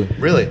Cook too.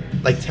 Really?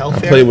 Like I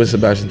Telfair. played with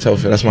Sebastian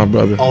Telfair. That's my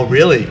brother. Oh,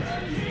 really?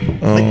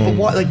 But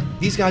why? Like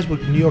these guys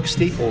with New York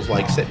staples.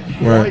 Like, why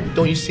Right.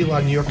 don't you see a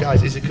lot of New York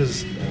guys? Is it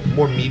because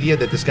more media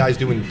that this guy's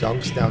doing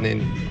dunks down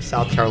in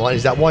South Carolina?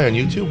 Is that why on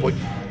YouTube?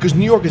 Because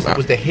New York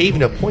was the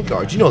haven of point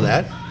guards. You know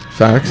that.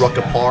 Facts.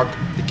 Rucker Park,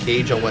 the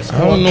Cage on West. I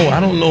don't know. I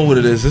don't know what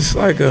it is. It's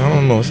like I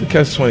don't know. It's a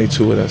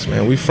catch-22 with us,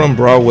 man. We from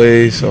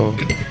Broadway, so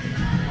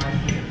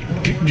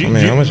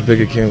how much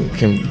bigger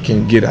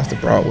can get after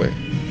Broadway?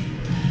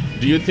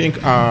 Do you think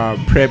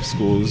prep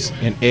schools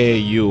and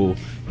AAU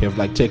have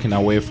like taken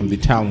away from the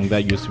talent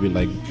that used to be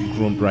like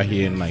groomed right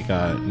here in like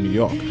New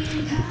York?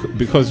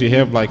 Because you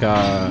have like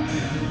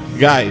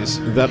guys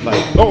that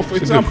like for It's a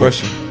good example,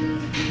 question.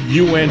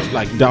 you went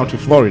like down to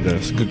Florida.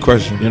 It's a good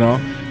question. You know,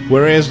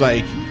 whereas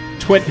like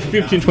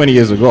 15-20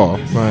 years ago,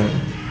 Right.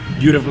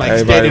 you'd have like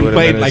Everybody stayed and would've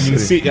played been in like the in the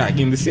city. city, like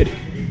in the city.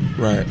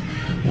 Right.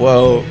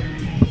 Well,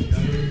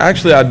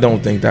 actually, I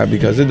don't think that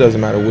because it doesn't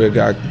matter where a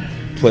guy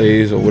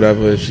plays or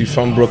whatever. If he's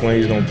from Brooklyn,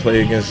 he's going to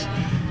play against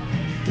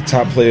the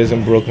top players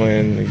in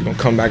Brooklyn. He's going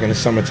to come back in the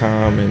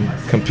summertime and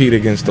compete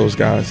against those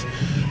guys.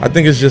 I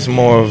think it's just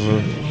more of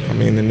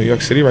in New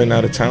York City right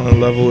now, the talent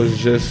level is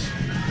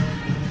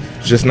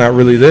just not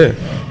really there.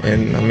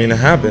 And, it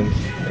happens.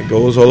 It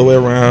goes all the way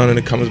around and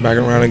it comes back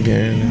around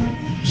again.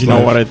 You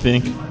know what I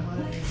think?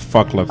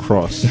 Fuck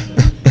lacrosse.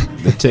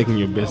 They're taking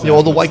your business.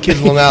 All the white kids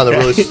in Long Island are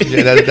really.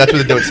 That's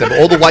what they're doing. But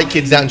all the white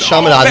kids down in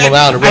Chaminade and Long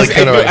Island are really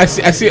killing it.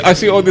 I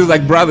see all these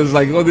like brothers,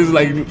 like all these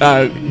like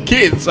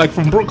kids, like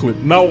from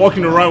Brooklyn, now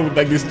walking around with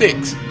like these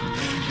sticks.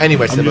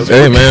 Anyway, Simba,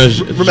 Hey, man,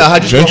 Ramel,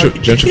 how'd you score?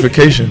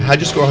 gentrification. How'd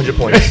you score 100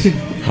 points?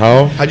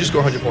 How'd you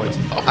score 100 points?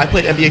 I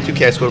played NBA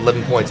 2K. I scored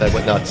 11 points. I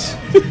went nuts.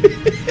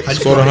 I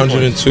scored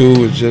 102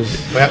 with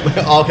just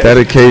Okay.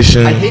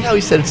 dedication. I hate how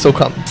he said it so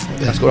calm.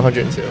 I scored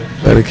 102.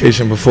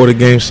 Dedication. Before the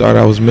game started,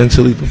 I was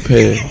mentally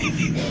prepared.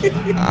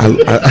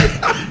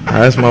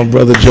 I asked my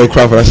brother Joe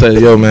Crawford. I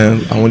said, "Yo,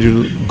 man, I want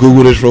you to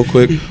Google this real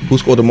quick. Who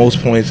scored the most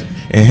points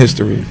in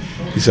history?"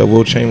 He said,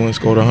 "Will Chamberlain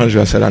scored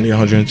 100." I said, "I need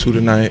 102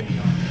 tonight."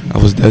 I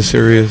was dead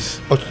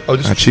serious. This I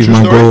is achieved true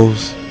my story?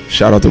 goals.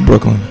 Shout out to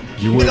Brooklyn.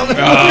 You went,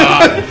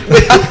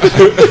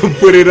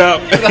 put it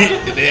up.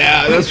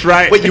 Yeah, that's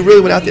right. Wait, you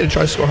really went out there to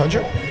try to score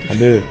 100? I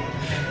did.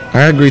 I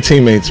had great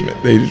teammates. Man.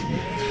 They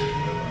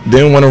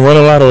didn't want to run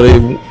a lot, or they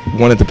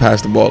wanted to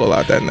pass the ball a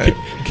lot that night.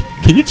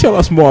 Can you tell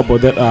us more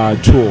about that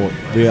tour,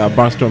 the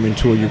barnstorming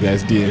tour you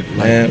guys did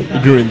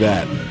during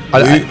that?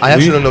 I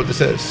actually don't know what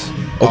this is.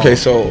 Okay,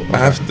 so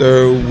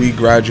after we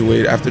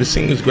graduate, after the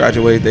seniors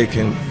graduate, they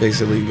can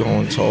basically go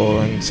on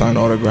tour and sign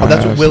autographs. Oh,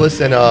 that's what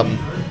Willis and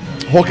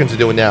Hawkins are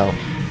doing now.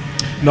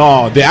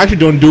 No, they actually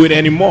don't do it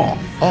anymore.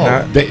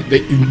 Oh, They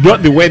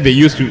not the way they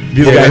used to.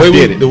 These Yeah, guys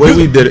did it. the way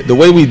we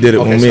did it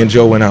Okay, when me and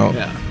Joe went out.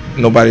 Yeah.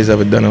 Nobody's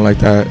ever done it like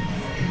that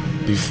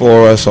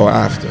before us or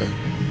after.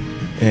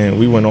 And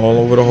we went all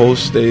over the whole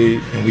state,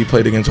 and we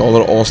played against all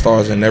of the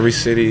all-stars in every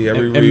city,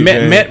 every region.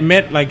 And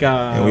met like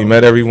and we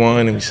met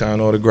everyone, and we signed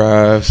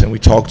autographs, and we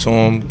talked to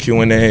them,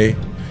 Q&A.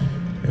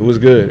 It was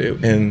good.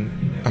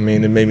 It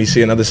made me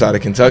see another side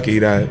of Kentucky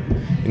that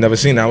you never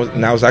seen. That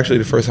was actually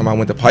the first time I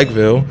went to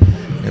Pikeville,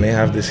 and they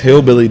have this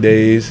Hillbilly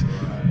Days,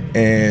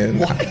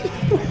 and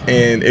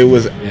it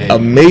was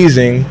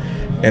amazing.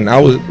 And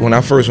when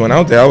I first went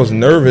out there, I was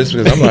nervous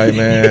because I'm like,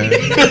 man,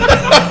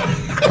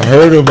 I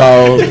heard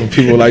about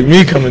people like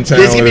me coming to town.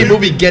 There's gonna be a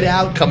movie Get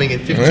Out coming in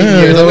 15 Yeah,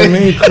 years. you know what I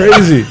mean?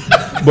 Crazy.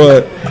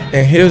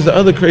 And here's the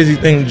other crazy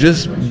thing,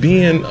 just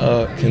being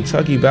a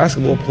Kentucky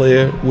basketball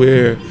player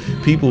where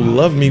people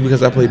love me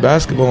because I play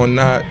basketball and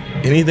not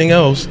anything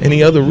else,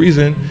 any other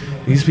reason.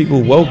 These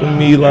people welcomed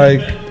me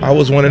like I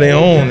was one of their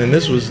own, and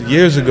this was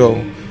years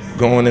ago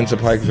going into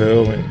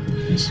Pikeville,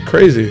 and it's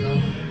crazy.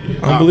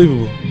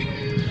 Unbelievable.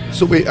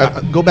 So wait,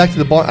 go back to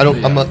the barn.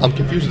 I'm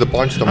confused with the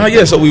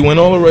barnstorm. So we went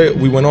all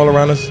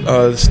around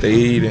the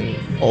state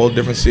and all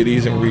different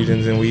cities and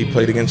regions, and we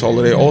played against all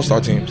of their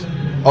all-star teams.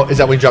 Oh, is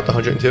that when you dropped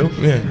 102?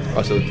 Yeah.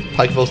 Oh, so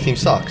Pikeville's team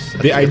sucks.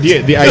 the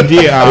idea.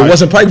 It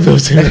wasn't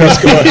Pikeville's team.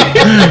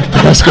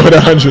 I scored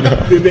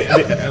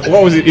 100.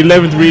 What was it?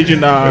 11th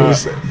region.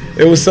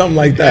 It was something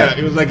like that.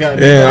 Yeah, it was like a.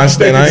 Yeah,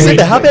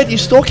 Simba, how bad do you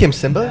stalk him,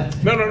 Simba?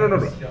 No.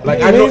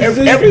 Like I know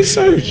every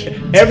research.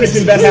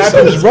 Everything that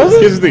happened, brother.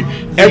 here's the thing.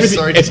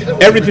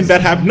 Everything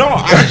that happened. No,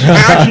 I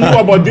actually knew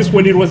about this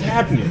when it was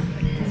happening.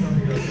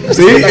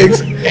 See,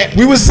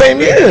 we was same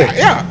year.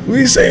 Yeah,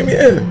 we same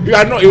year. Yeah,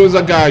 I know it was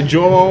a guy,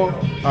 Joe,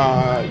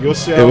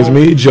 yourself. It was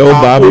me, Joe,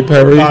 Bobby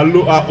Perry,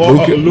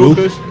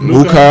 Lucas.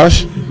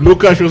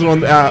 Lucas was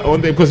on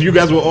there because you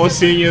guys were all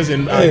seniors,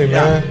 and Hey,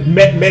 man.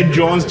 Matt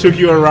Jones took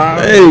you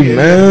around. Hey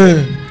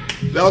man,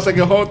 That was like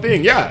a whole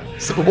thing, yeah.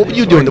 So, what were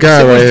you doing? Guy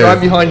Simba was right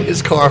driving behind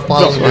his car,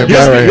 following him.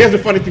 Here's the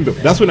funny thing, though.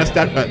 That's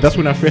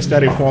when I first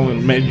started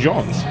following Matt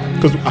Jones.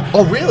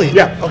 Oh, really?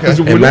 Yeah. Okay.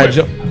 And Matt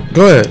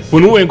Go ahead.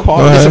 When we were in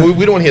college, Listen,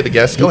 we don't want to hear the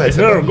guest. Go ahead.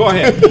 No, go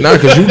ahead. Nah,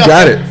 because you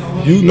got it.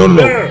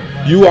 No.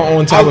 You are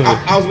on top of it.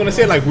 I was gonna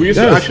say, like, we used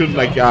to actually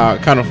like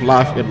kind of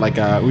laugh at, like,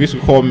 we used to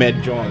call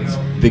Matt Jones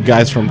the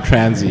guys from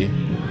Transy,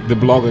 the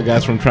blogger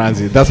guys from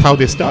Transy. That's how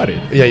they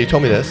started. Yeah, you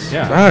told me this.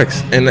 Yeah.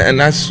 Facts. And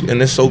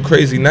it's so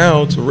crazy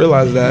now to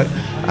realize that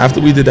after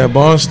we did that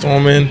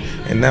barnstorming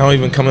and now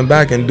even coming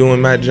back and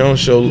doing Matt Jones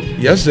show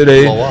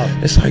yesterday,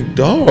 it's like,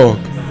 dog,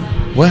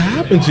 what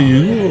happened to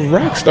you? You're a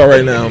rock star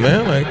right now,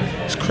 man. Like,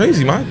 it's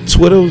crazy. My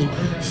Twitter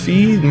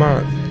feed,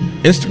 my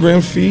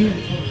Instagram feed,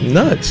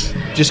 nuts.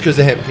 Just because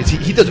of him, because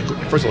he does.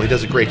 First of all, he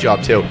does a great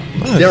job too.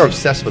 Nice. They're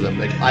obsessed with him.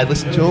 Like, I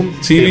listen to him.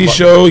 TV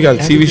show, he got a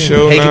TV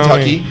show Hey, now.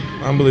 Kentucky.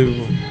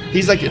 Unbelievable.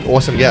 He's like an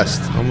awesome guest.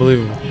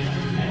 Unbelievable.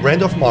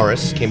 Randolph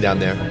Morris came down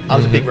there. I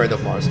was a big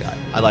Randolph Morris guy.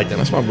 I liked him.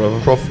 That's my brother.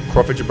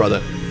 Crawford's your brother.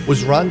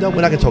 Was Rondo?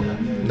 We're not gonna talk.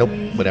 Nope.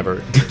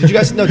 Whatever. Did you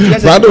guys know?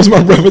 Rondo's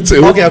my brother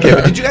too. Okay.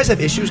 But did you guys have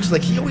issues? Because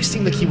like he always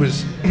seemed like he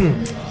was.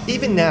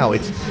 Even now,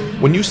 it's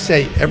when you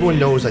say everyone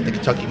knows like the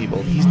Kentucky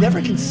people. He's never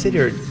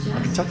considered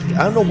a Kentucky.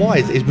 I don't know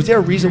why. Was there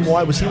a reason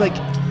why? Was he like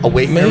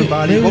away from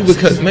everybody?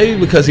 Maybe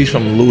because he's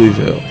from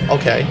Louisville.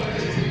 Okay.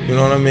 You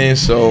know what I mean?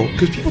 So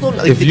because people don't.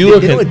 Like, if they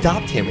don't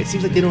adopt him. It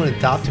seems like they don't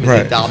adopt him. Right.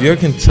 They adopt if you're a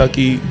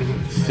Kentucky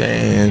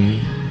fan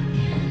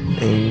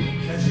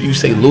and you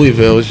say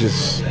Louisville, it's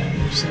just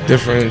a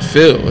different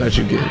feel that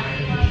you get.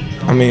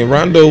 I mean,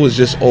 Rondo was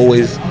just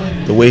always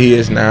the way he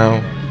is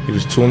now. He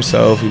was to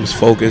himself. He was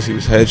focused. He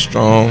was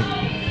headstrong.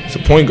 He's a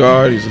point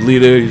guard. He's a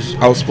leader. He's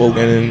outspoken,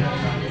 and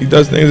he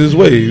does things his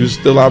way. He was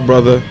still our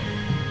brother,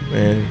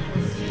 and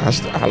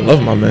I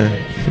love my man.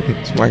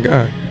 It's my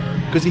guy.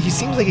 Because he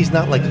seems like he's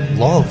not like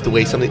loved the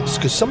way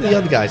because some of the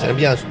other guys, and I'll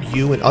be honest,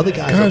 you and other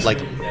guys are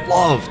like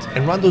loved,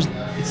 and Rondo's.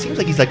 It seems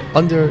like he's like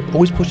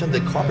always pushed under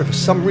the carpet for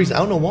some reason. I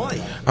don't know why.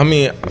 I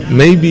mean,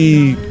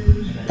 maybe.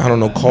 I don't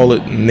know, call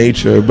it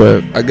nature,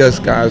 but I guess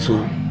guys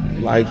who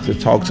like to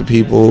talk to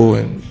people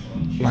and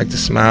like to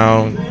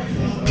smile,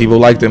 people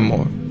like them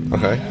more.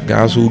 Okay.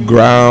 Guys who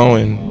growl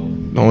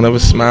and don't ever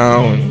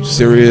smile and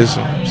serious,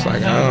 and it's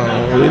like,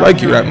 I don't really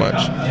like you that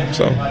much.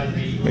 So, I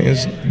mean,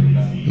 it's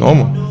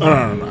normal.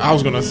 No. I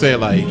was going to say,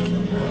 like,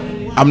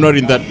 I'm not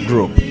in that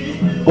group.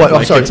 What?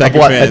 Like, I'm sorry. Kentucky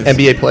What, fans. an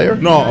NBA player?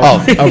 No. Oh,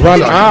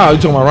 Rondo. You're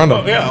talking about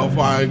Rondo.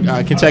 Yeah,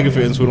 of Kentucky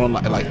fans who don't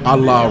like I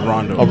love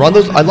Rondo. Oh,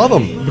 Rondo's. I love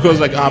him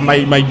because like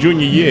my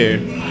junior year,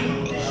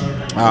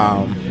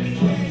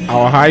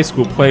 our high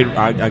school played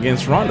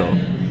against Rondo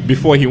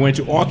before he went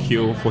to Oak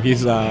Hill for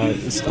his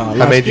last How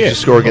many did you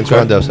score against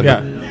Rondo?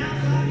 Simba?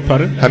 Yeah.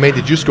 Pardon? How many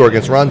did you score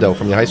against Rondo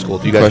from your high school?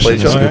 Do you guys play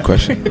each That's other? a good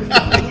question.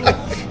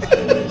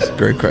 That's a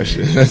great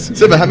question.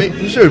 Simba, how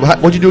many? Sure.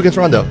 What'd you do against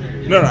Rondo?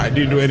 No, I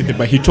didn't do anything.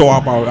 But he tore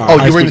up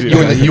our. You were in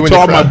tore the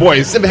up my crowd.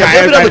 boys. Simba, have you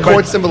ever been on the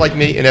court? Simba, like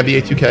me in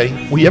NBA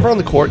 2K. Were you ever on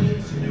the court?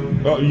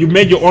 You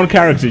made your own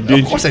character, didn't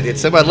you? Of course I did.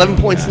 Simba, 11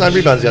 points, 9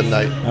 rebounds the other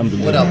night.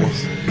 What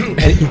else? Are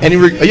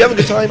you having a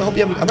good time? I hope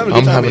you have. I'm having a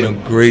good time. I'm having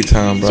a great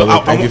time,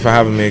 brother. Thank you for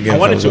having me again. I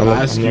wanted to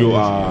ask I'm you,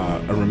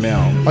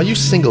 Ramel. Are you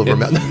single,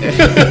 Ramel?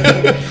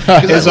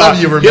 Because I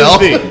love you, Ramel.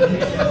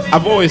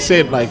 I've always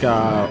said, like,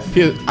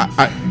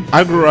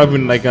 I grew up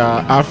in, like,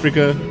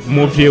 Africa,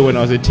 moved here when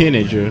I was a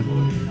teenager,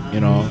 you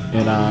know,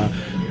 and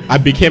I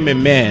became a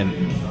man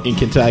in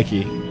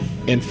Kentucky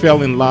and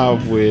fell in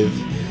love with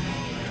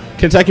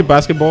Kentucky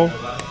basketball.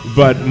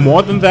 But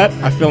more than that,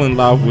 I fell in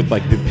love with,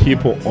 like, the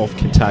people of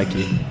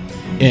Kentucky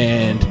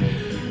and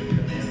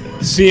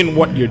seeing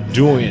what you're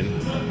doing,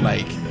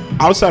 like,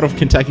 outside of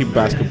Kentucky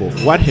basketball.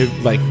 What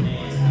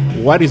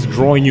is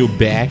drawing you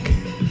back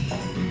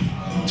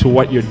to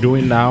what you're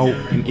doing now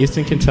in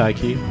Eastern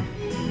Kentucky,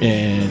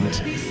 and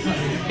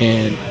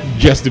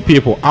just the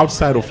people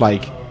outside of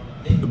like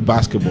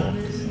basketball?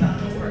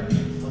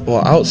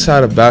 Well,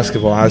 outside of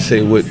basketball, I'd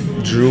say what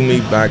drew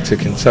me back to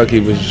Kentucky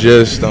was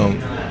just,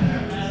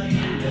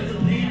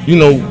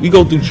 we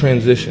go through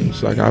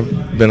transitions. Like,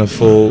 I've been a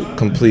full,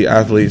 complete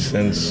athlete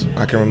since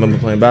I can remember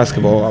playing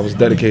basketball. I was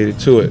dedicated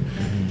to it.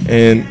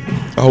 And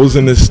I was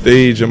in this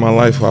stage in my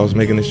life where I was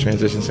making this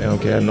transition, saying,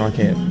 okay, I know I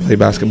can't play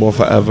basketball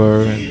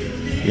forever, and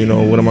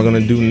what am I going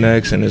to do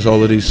next? And there's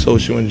all of these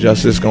social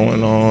injustice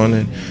going on,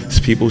 and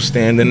it's people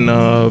standing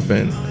up,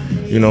 and,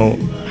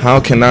 how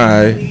can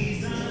I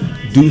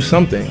do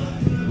something?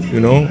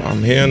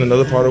 I'm here in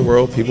another part of the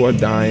world. People are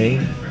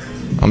dying.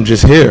 I'm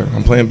just here.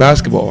 I'm playing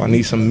basketball. I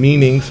need some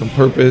meaning, some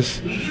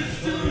purpose.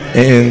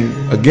 And,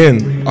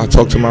 again, I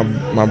talked to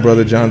my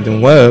brother,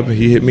 Jonathan Webb.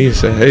 He hit me and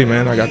said, hey,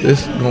 man, I got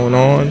this going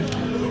on.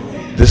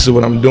 This is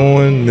what I'm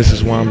doing. This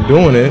is why I'm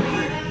doing it.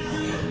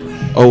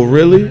 Oh,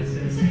 really?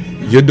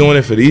 You're doing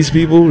it for these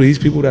people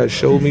that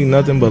showed me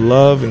nothing but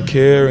love and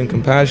care and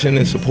compassion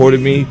and supported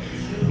me,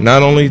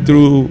 not only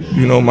through,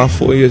 my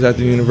 4 years at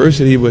the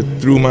university, but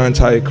through my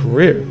entire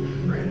career.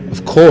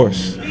 Of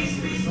course,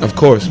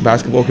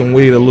 basketball can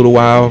wait a little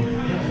while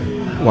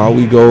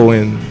we go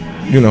and,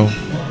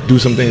 do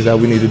some things that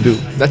we need to do.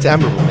 That's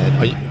admirable, man.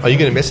 Are you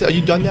gonna miss it? Are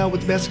you done now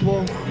with the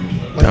basketball?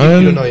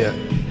 Done? You don't know yet.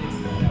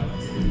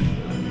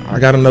 I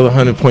got another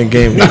 100-point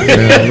game,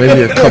 man.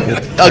 Maybe a couple.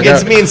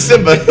 Against me and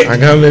Simba. I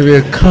got maybe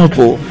a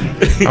couple.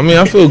 I mean,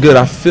 I feel good.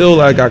 I feel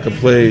like I could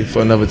play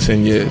for another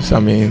 10 years.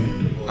 I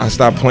mean, I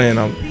stop playing,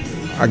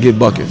 I get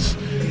buckets.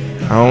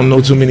 I don't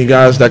know too many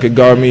guys that could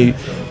guard me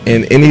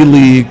in any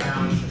league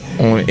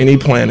on any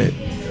planet.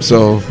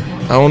 So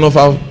I don't know if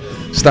I'll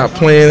stop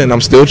playing, and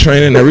I'm still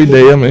training every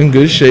day. I'm in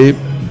good shape.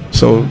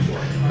 So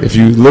if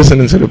you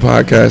listening to the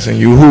podcast and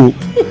you hoop,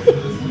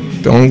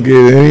 don't get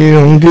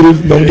it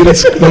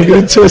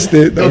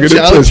twisted. Don't get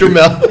it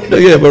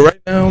twisted. Yeah, but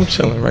right now I'm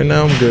chilling. Right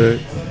now I'm good.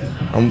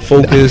 I'm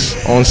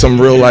focused on some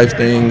real life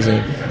things,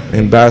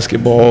 and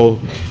basketball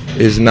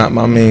is not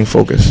my main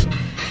focus.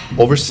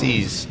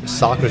 Overseas,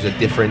 soccer is a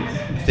different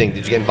thing.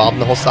 Did you get involved in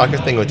the whole soccer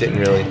thing, or didn't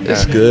really?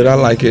 It's good. I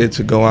like it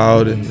to go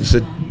out, and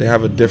they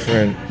have a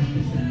different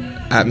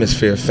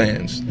atmosphere of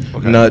fans.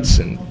 Okay. Nuts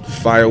and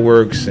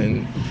fireworks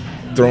and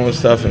throwing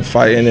stuff and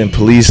fighting and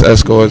police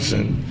escorts,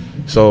 and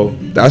so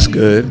that's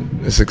good.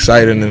 It's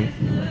exciting to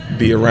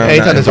be around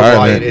that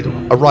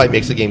environment. A riot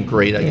makes the game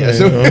great, I guess.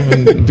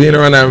 And being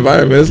around that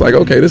environment, it's like,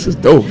 okay, this is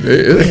dope.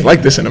 It's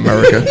like this in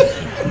America.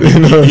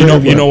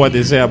 You know what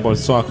they say about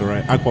soccer,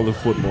 right? I call it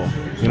football.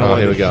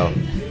 Here we go.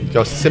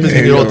 Go, Simba's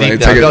going to go deep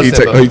now.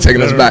 He's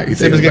taking us back.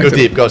 Simba's going to go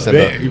deep. Go,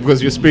 Simba.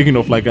 Because you're speaking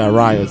of like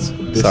riots.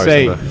 They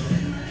say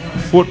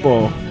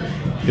football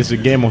is a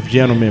game of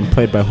gentlemen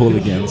played by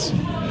hooligans,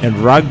 and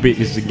rugby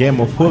is the game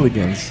of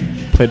hooligans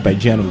played by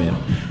gentlemen.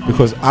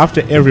 Because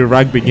after every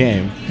rugby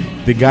game,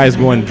 the guys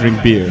go and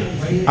drink beer.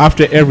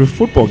 After every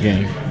football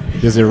game,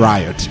 there's a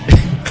riot.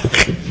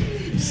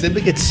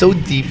 Simba gets so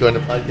deep during the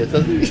podcast,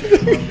 doesn't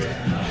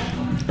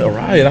he? A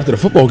riot after the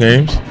football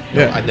games?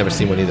 Yeah, I've never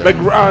seen one either.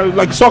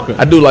 Like soccer.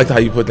 I do like how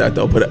you put that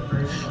though, but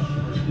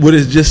what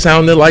it just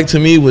sounded like to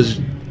me was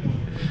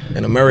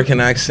an American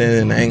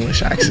accent and an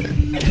English accent.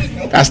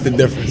 That's the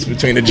difference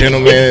between a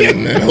gentleman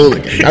and a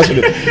hooligan.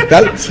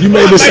 You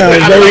made it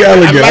sound very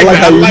elegant. I like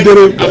how you did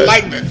it. I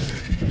like that.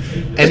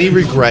 Any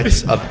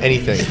regrets of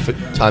anything for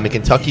time in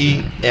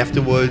Kentucky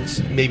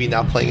afterwards? Maybe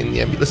not playing in the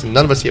NBA. Listen,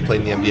 none of us here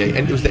played in the NBA.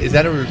 And is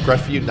that a regret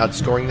for you not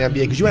scoring in the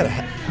NBA? Because you had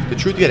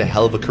you had a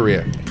hell of a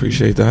career.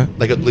 Appreciate that.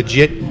 Like a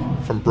legit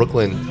from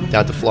Brooklyn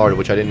down to Florida,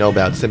 which I didn't know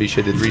about. Simba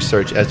should did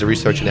research as the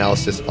research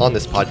analysis on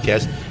this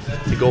podcast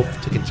to go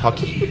to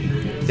Kentucky,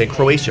 then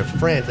Croatia,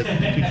 France. Like,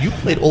 dude, you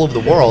played all over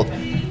the world.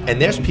 And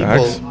there's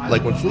people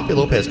like when Felipe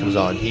Lopez comes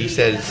on, he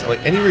says,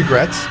 like, any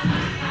regrets?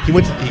 He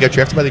got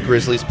drafted by the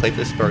Grizzlies, played for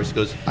the Spurs. He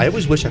goes, I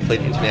always wish I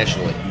played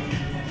internationally.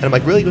 And I'm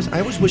like, really? He goes, I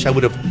always wish I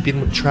would have been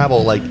able to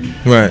travel. Like,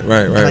 right.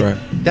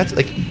 That's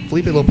like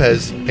Felipe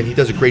Lopez, and he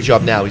does a great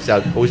job now. He's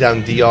always out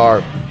in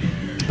DR.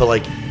 But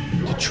like,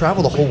 to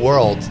travel the whole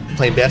world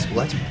playing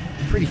basketball, that's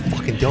pretty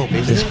fucking dope,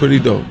 isn't it? It's pretty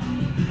dope.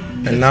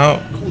 And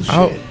now, cool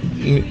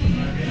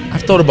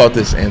I've thought about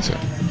this answer.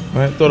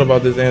 Right?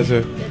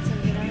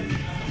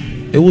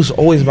 It was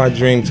always my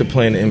dream to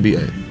play in the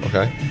NBA.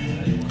 Okay.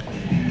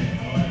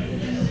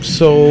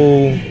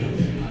 So,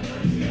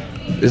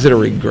 is it a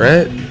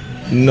regret?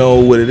 No,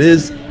 what it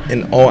is,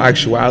 in all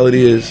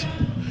actuality, is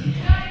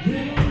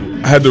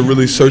I had to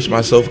really search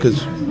myself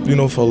because,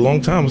 for a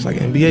long time, it's like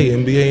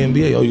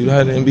NBA. Oh, you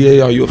had an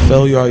NBA? Are you a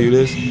failure? Are you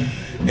this?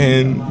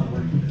 And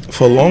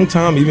for a long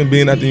time, even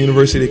being at the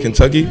University of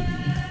Kentucky,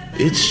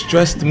 it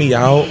stressed me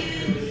out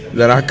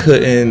that I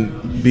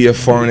couldn't be a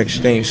foreign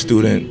exchange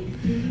student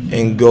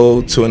and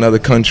go to another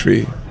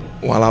country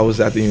while I was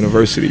at the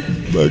university.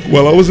 Like,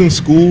 while I was in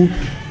school,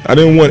 I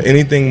didn't want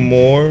anything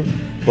more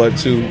but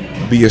to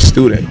be a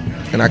student.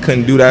 And I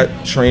couldn't do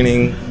that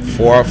training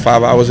 4 or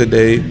 5 hours a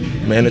day,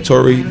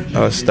 mandatory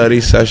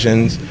study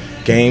sessions,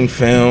 game,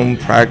 film,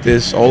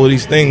 practice, all of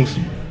these things.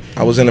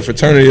 I was in a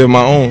fraternity of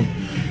my own.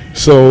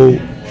 So,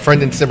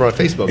 friend and Simba on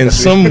Facebook. In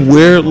some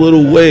weird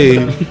little way,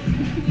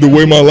 the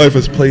way my life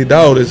has played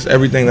out is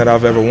everything that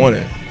I've ever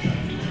wanted.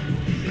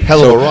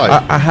 Hell of a ride.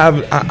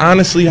 I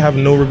honestly have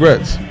no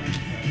regrets.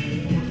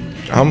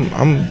 I'm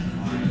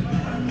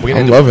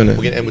loving it.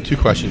 We're gonna end with 2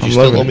 questions. You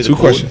still owe me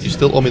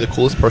the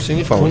coolest person in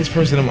your phone. Coolest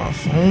person in my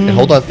phone. And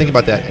hold on, think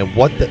about that. And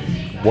what the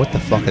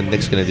fuck are the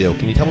Knicks gonna do?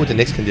 Can you tell me what the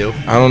Knicks can do?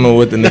 I don't know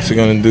what the Knicks are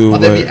gonna do.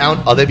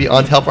 Are they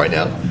beyond help right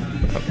now?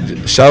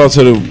 Shout out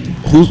to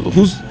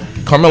who's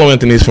Carmelo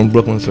Anthony's from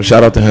Brooklyn, so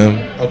shout out to him.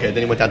 Okay,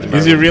 then he went down to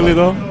Maryland. Is he really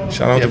though?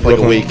 Shout out to for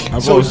Brooklyn. like a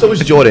week. So was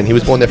Jordan. He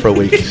was born there for a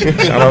week.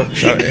 Shout out,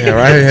 right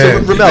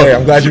here. So, Ramel, hey,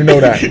 I'm glad you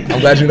know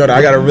that.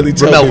 I gotta really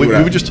tell Ramel, you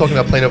we were just talking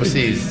about playing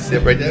overseas. See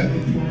it right there?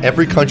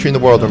 Every country in the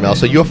world, Ramel.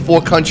 So your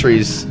 4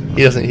 countries.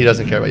 He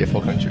doesn't care about your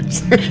 4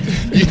 countries.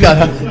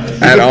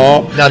 At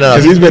all? No.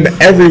 Because he's been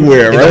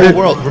everywhere, right? In the whole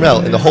world,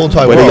 Ramel. In the whole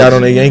entire world. What he got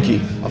on a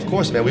Yankee? Of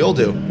course, man. We all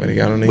do. What he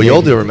got on a Yankee? We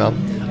all do, Ramel.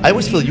 I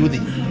always feel you were the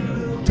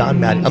Don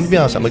Mattingly. I'm going to be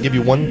honest. I'm going to give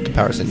you one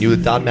comparison. You were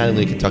the Don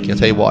Mattingly in Kentucky. I'll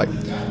tell you why.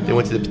 They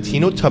went to the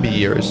Pitino Tubby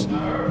years.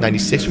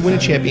 96, we win a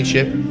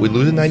championship. We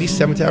lose in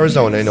 97 to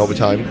Arizona in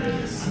overtime.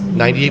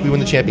 98 we win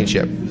the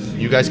championship.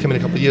 You guys come in a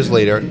couple of years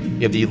later.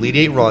 You have the Elite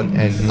Eight run,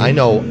 and I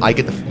know I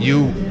get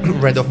you,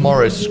 Randolph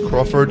Morris,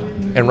 Crawford,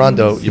 and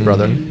Rondo, your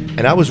brother,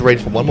 and I was ready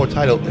for one more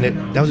title,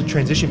 and that was a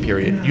transition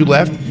period. You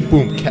left,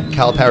 boom,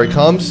 Calipari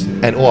comes,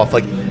 and off.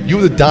 Like, you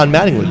were the Don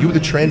Mattingly. You were the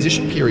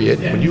transition period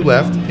when you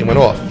left and went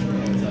off.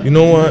 You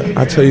know what?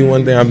 I tell you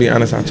one thing. I'll be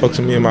honest. I talk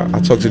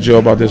to Joe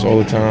about this all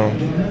the time.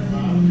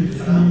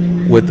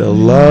 With the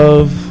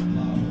love,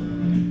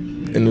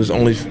 and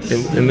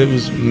it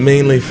was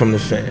mainly from the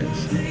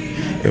fans.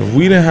 If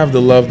we didn't have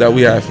the love that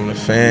we had from the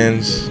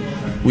fans,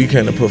 we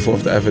couldn't have put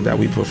forth the effort that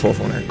we put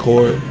forth on that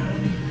court.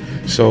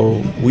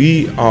 So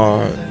we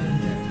are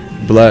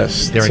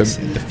blessed. We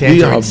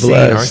are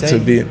blessed to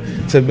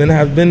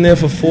have been there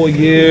for 4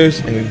 years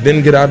and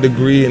then get our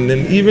degree, and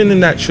then even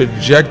in that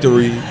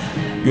trajectory,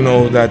 you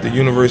know, that the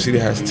university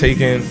has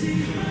taken.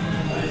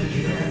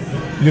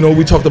 You know,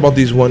 we talked about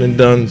these one and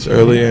dones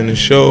earlier in the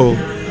show,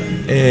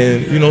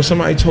 and you know,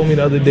 somebody told me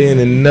the other day, and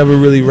it never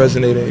really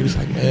resonated. He was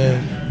like,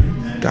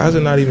 "Man, guys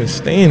are not even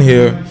staying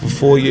here for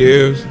 4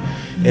 years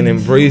and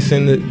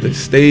embracing the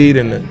state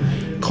and the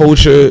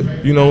culture,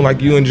 you know,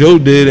 like you and Joe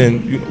did,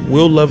 and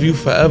we'll love you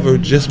forever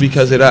just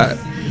because of that."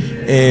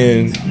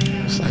 And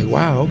it's like,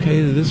 wow,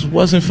 okay, this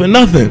wasn't for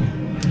nothing.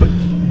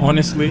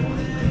 Honestly,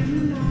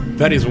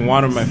 that is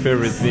one of my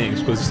favorite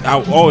things, because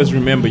I always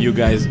remember you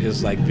guys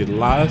as like the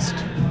last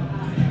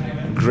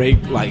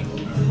great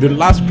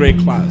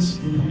class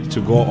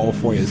to go all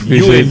 4 years.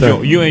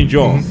 You and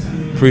Joe.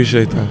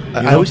 Appreciate that.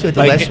 I always feel like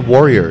the last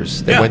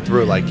warriors that went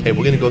through, like, hey,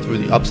 we're going to go through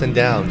the ups and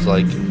downs.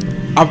 Like,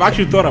 I've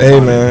actually thought about Hey,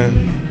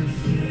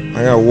 man,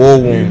 I got war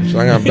wounds.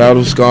 I got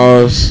battle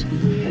scars.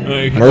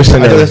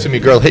 Mercenary. I know that's from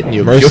your girl hitting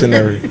you.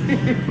 Mercenary.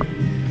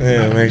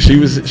 Yeah, man, she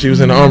was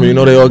in the army. You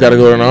know they all got to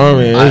go to the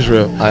army in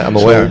Israel. I'm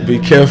aware. So be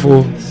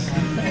careful.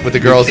 With the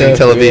girls in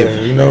Tel Aviv.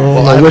 Yeah, you know,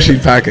 I wish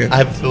she'd packing. I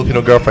have a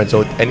Filipino girlfriend,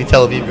 so any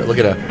Tel Aviv girl, look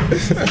at her.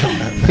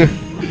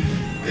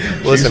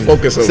 Listen,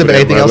 Simba,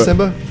 anything else,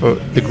 Simba, for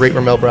the great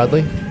Ramel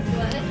Bradley?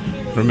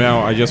 Ramel,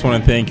 I just want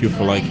to thank you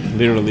for like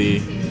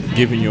literally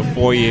giving your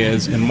 4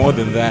 years, and more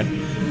than that,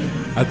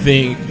 I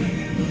think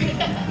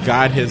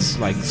God has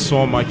like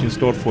so much in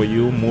store for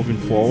you moving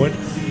forward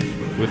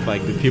with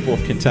like the people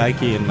of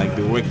Kentucky and like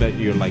the work that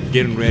you're like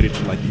getting ready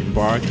to like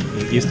embark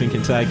in Eastern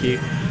Kentucky.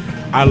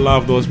 I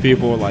love those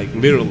people, like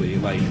literally,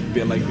 like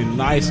they're like the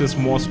nicest,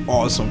 most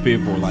awesome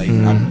people. Like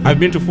I've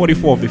been to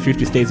 44 of the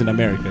 50 states in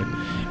America,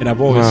 and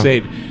I've always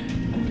said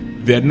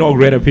there are no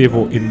greater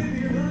people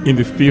in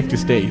the 50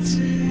 states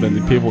than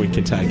the people in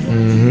Kentucky,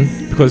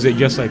 because they're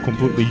just like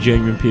completely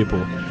genuine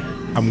people.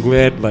 I'm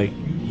glad like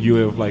you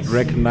have like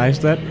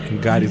recognized that,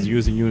 and God is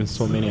using you in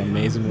so many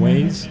amazing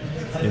ways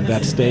in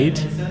that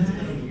state.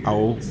 I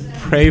will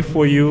pray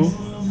for you.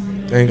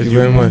 Thank you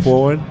very much.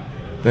 Forward.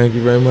 Thank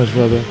you very much,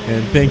 brother.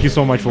 And thank you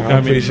so much for coming. I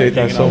appreciate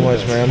that so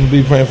much, man. I'm going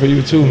to be praying for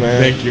you too,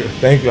 man. Thank you.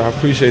 Thank you. I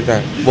appreciate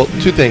that. Well,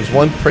 two things.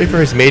 One, pray for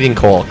his mating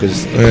call,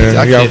 because we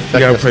got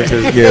to pray for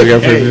his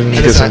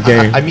get some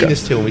game. I mean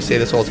this too, and we say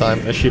this all the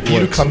time. That shit you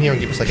works. come here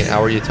and give us like an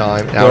hour of your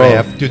time, an hour and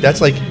a half. Dude,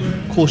 that's like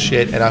cool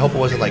shit, and I hope it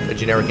wasn't like a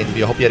generic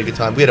interview. I hope you had a good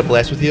time. We had a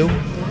blast with you.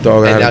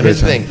 Dog, and I had now a here's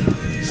the great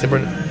thing.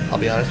 Simba, I'll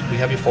be honest, we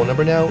have your phone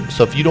number now,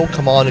 so if you don't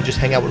come on and just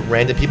hang out with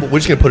random people, we're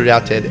just going to put it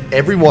out to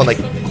everyone, like,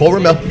 call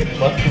Ramel.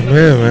 Yeah,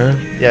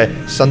 man. Yeah,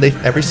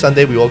 every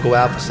Sunday, we all go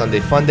out for Sunday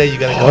Fun Day. You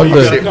got to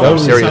come. I'm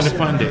serious. Sunday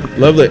Fun Day.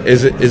 Lovely.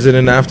 Is it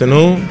in the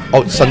afternoon?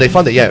 Oh, Sunday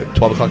Fun Day, yeah,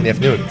 12 o'clock in the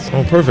afternoon.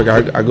 Oh, perfect.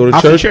 I go to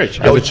After church. church.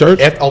 After church?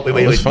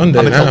 Wait. It's Fun Day.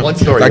 I'm going to tell one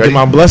story. I get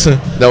my blessing.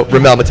 No,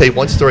 Ramel, I'm going to tell you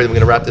one story, then we're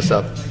going to wrap this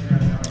up.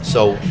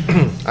 So,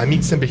 I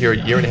meet Simba here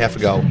a year and a half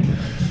ago.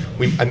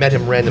 I met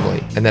him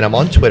randomly, and then I'm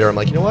on Twitter. I'm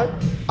like, you know what?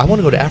 I want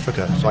to go to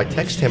Africa. So I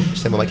text him.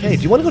 I'm like, hey,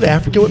 do you want to go to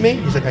Africa with me?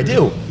 He's like, I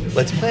do.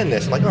 Let's plan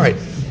this. I'm like, all right,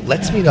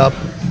 let's meet up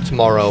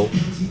tomorrow.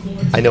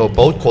 I know a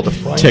boat called the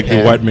Frying Take Pan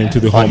the white man to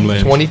the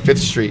homeland. 25th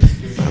Street.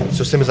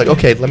 So Simba's like,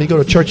 okay, let me go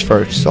to church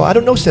first. So I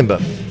don't know Simba.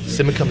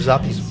 Simba comes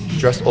up. He's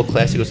dressed all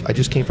classy. He goes, I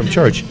just came from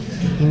church.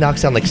 He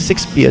knocks down like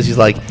 6 beers. He's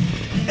like,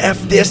 F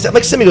this. I'm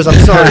like, Simba goes, I'm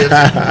sorry.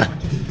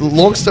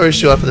 Long story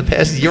short, for the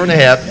past year and a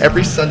half,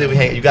 every Sunday we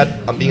hang.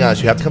 I'm being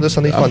honest. You have to come to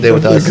Sunday Fun Day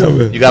with us.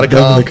 You got to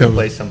come.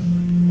 Play some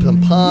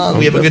pong.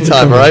 We have a good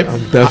time, all right?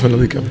 I'm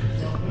definitely coming.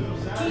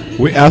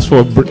 We asked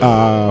for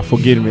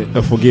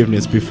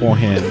forgiveness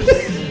beforehand.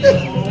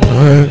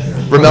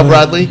 Ramel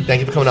Bradley,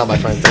 thank you for coming out, my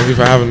friend. Thank you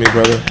for having me,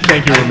 brother.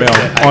 Thank you, Ramel.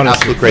 Honestly,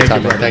 absolute great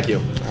time, man. Thank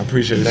you. I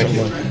appreciate it so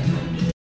much.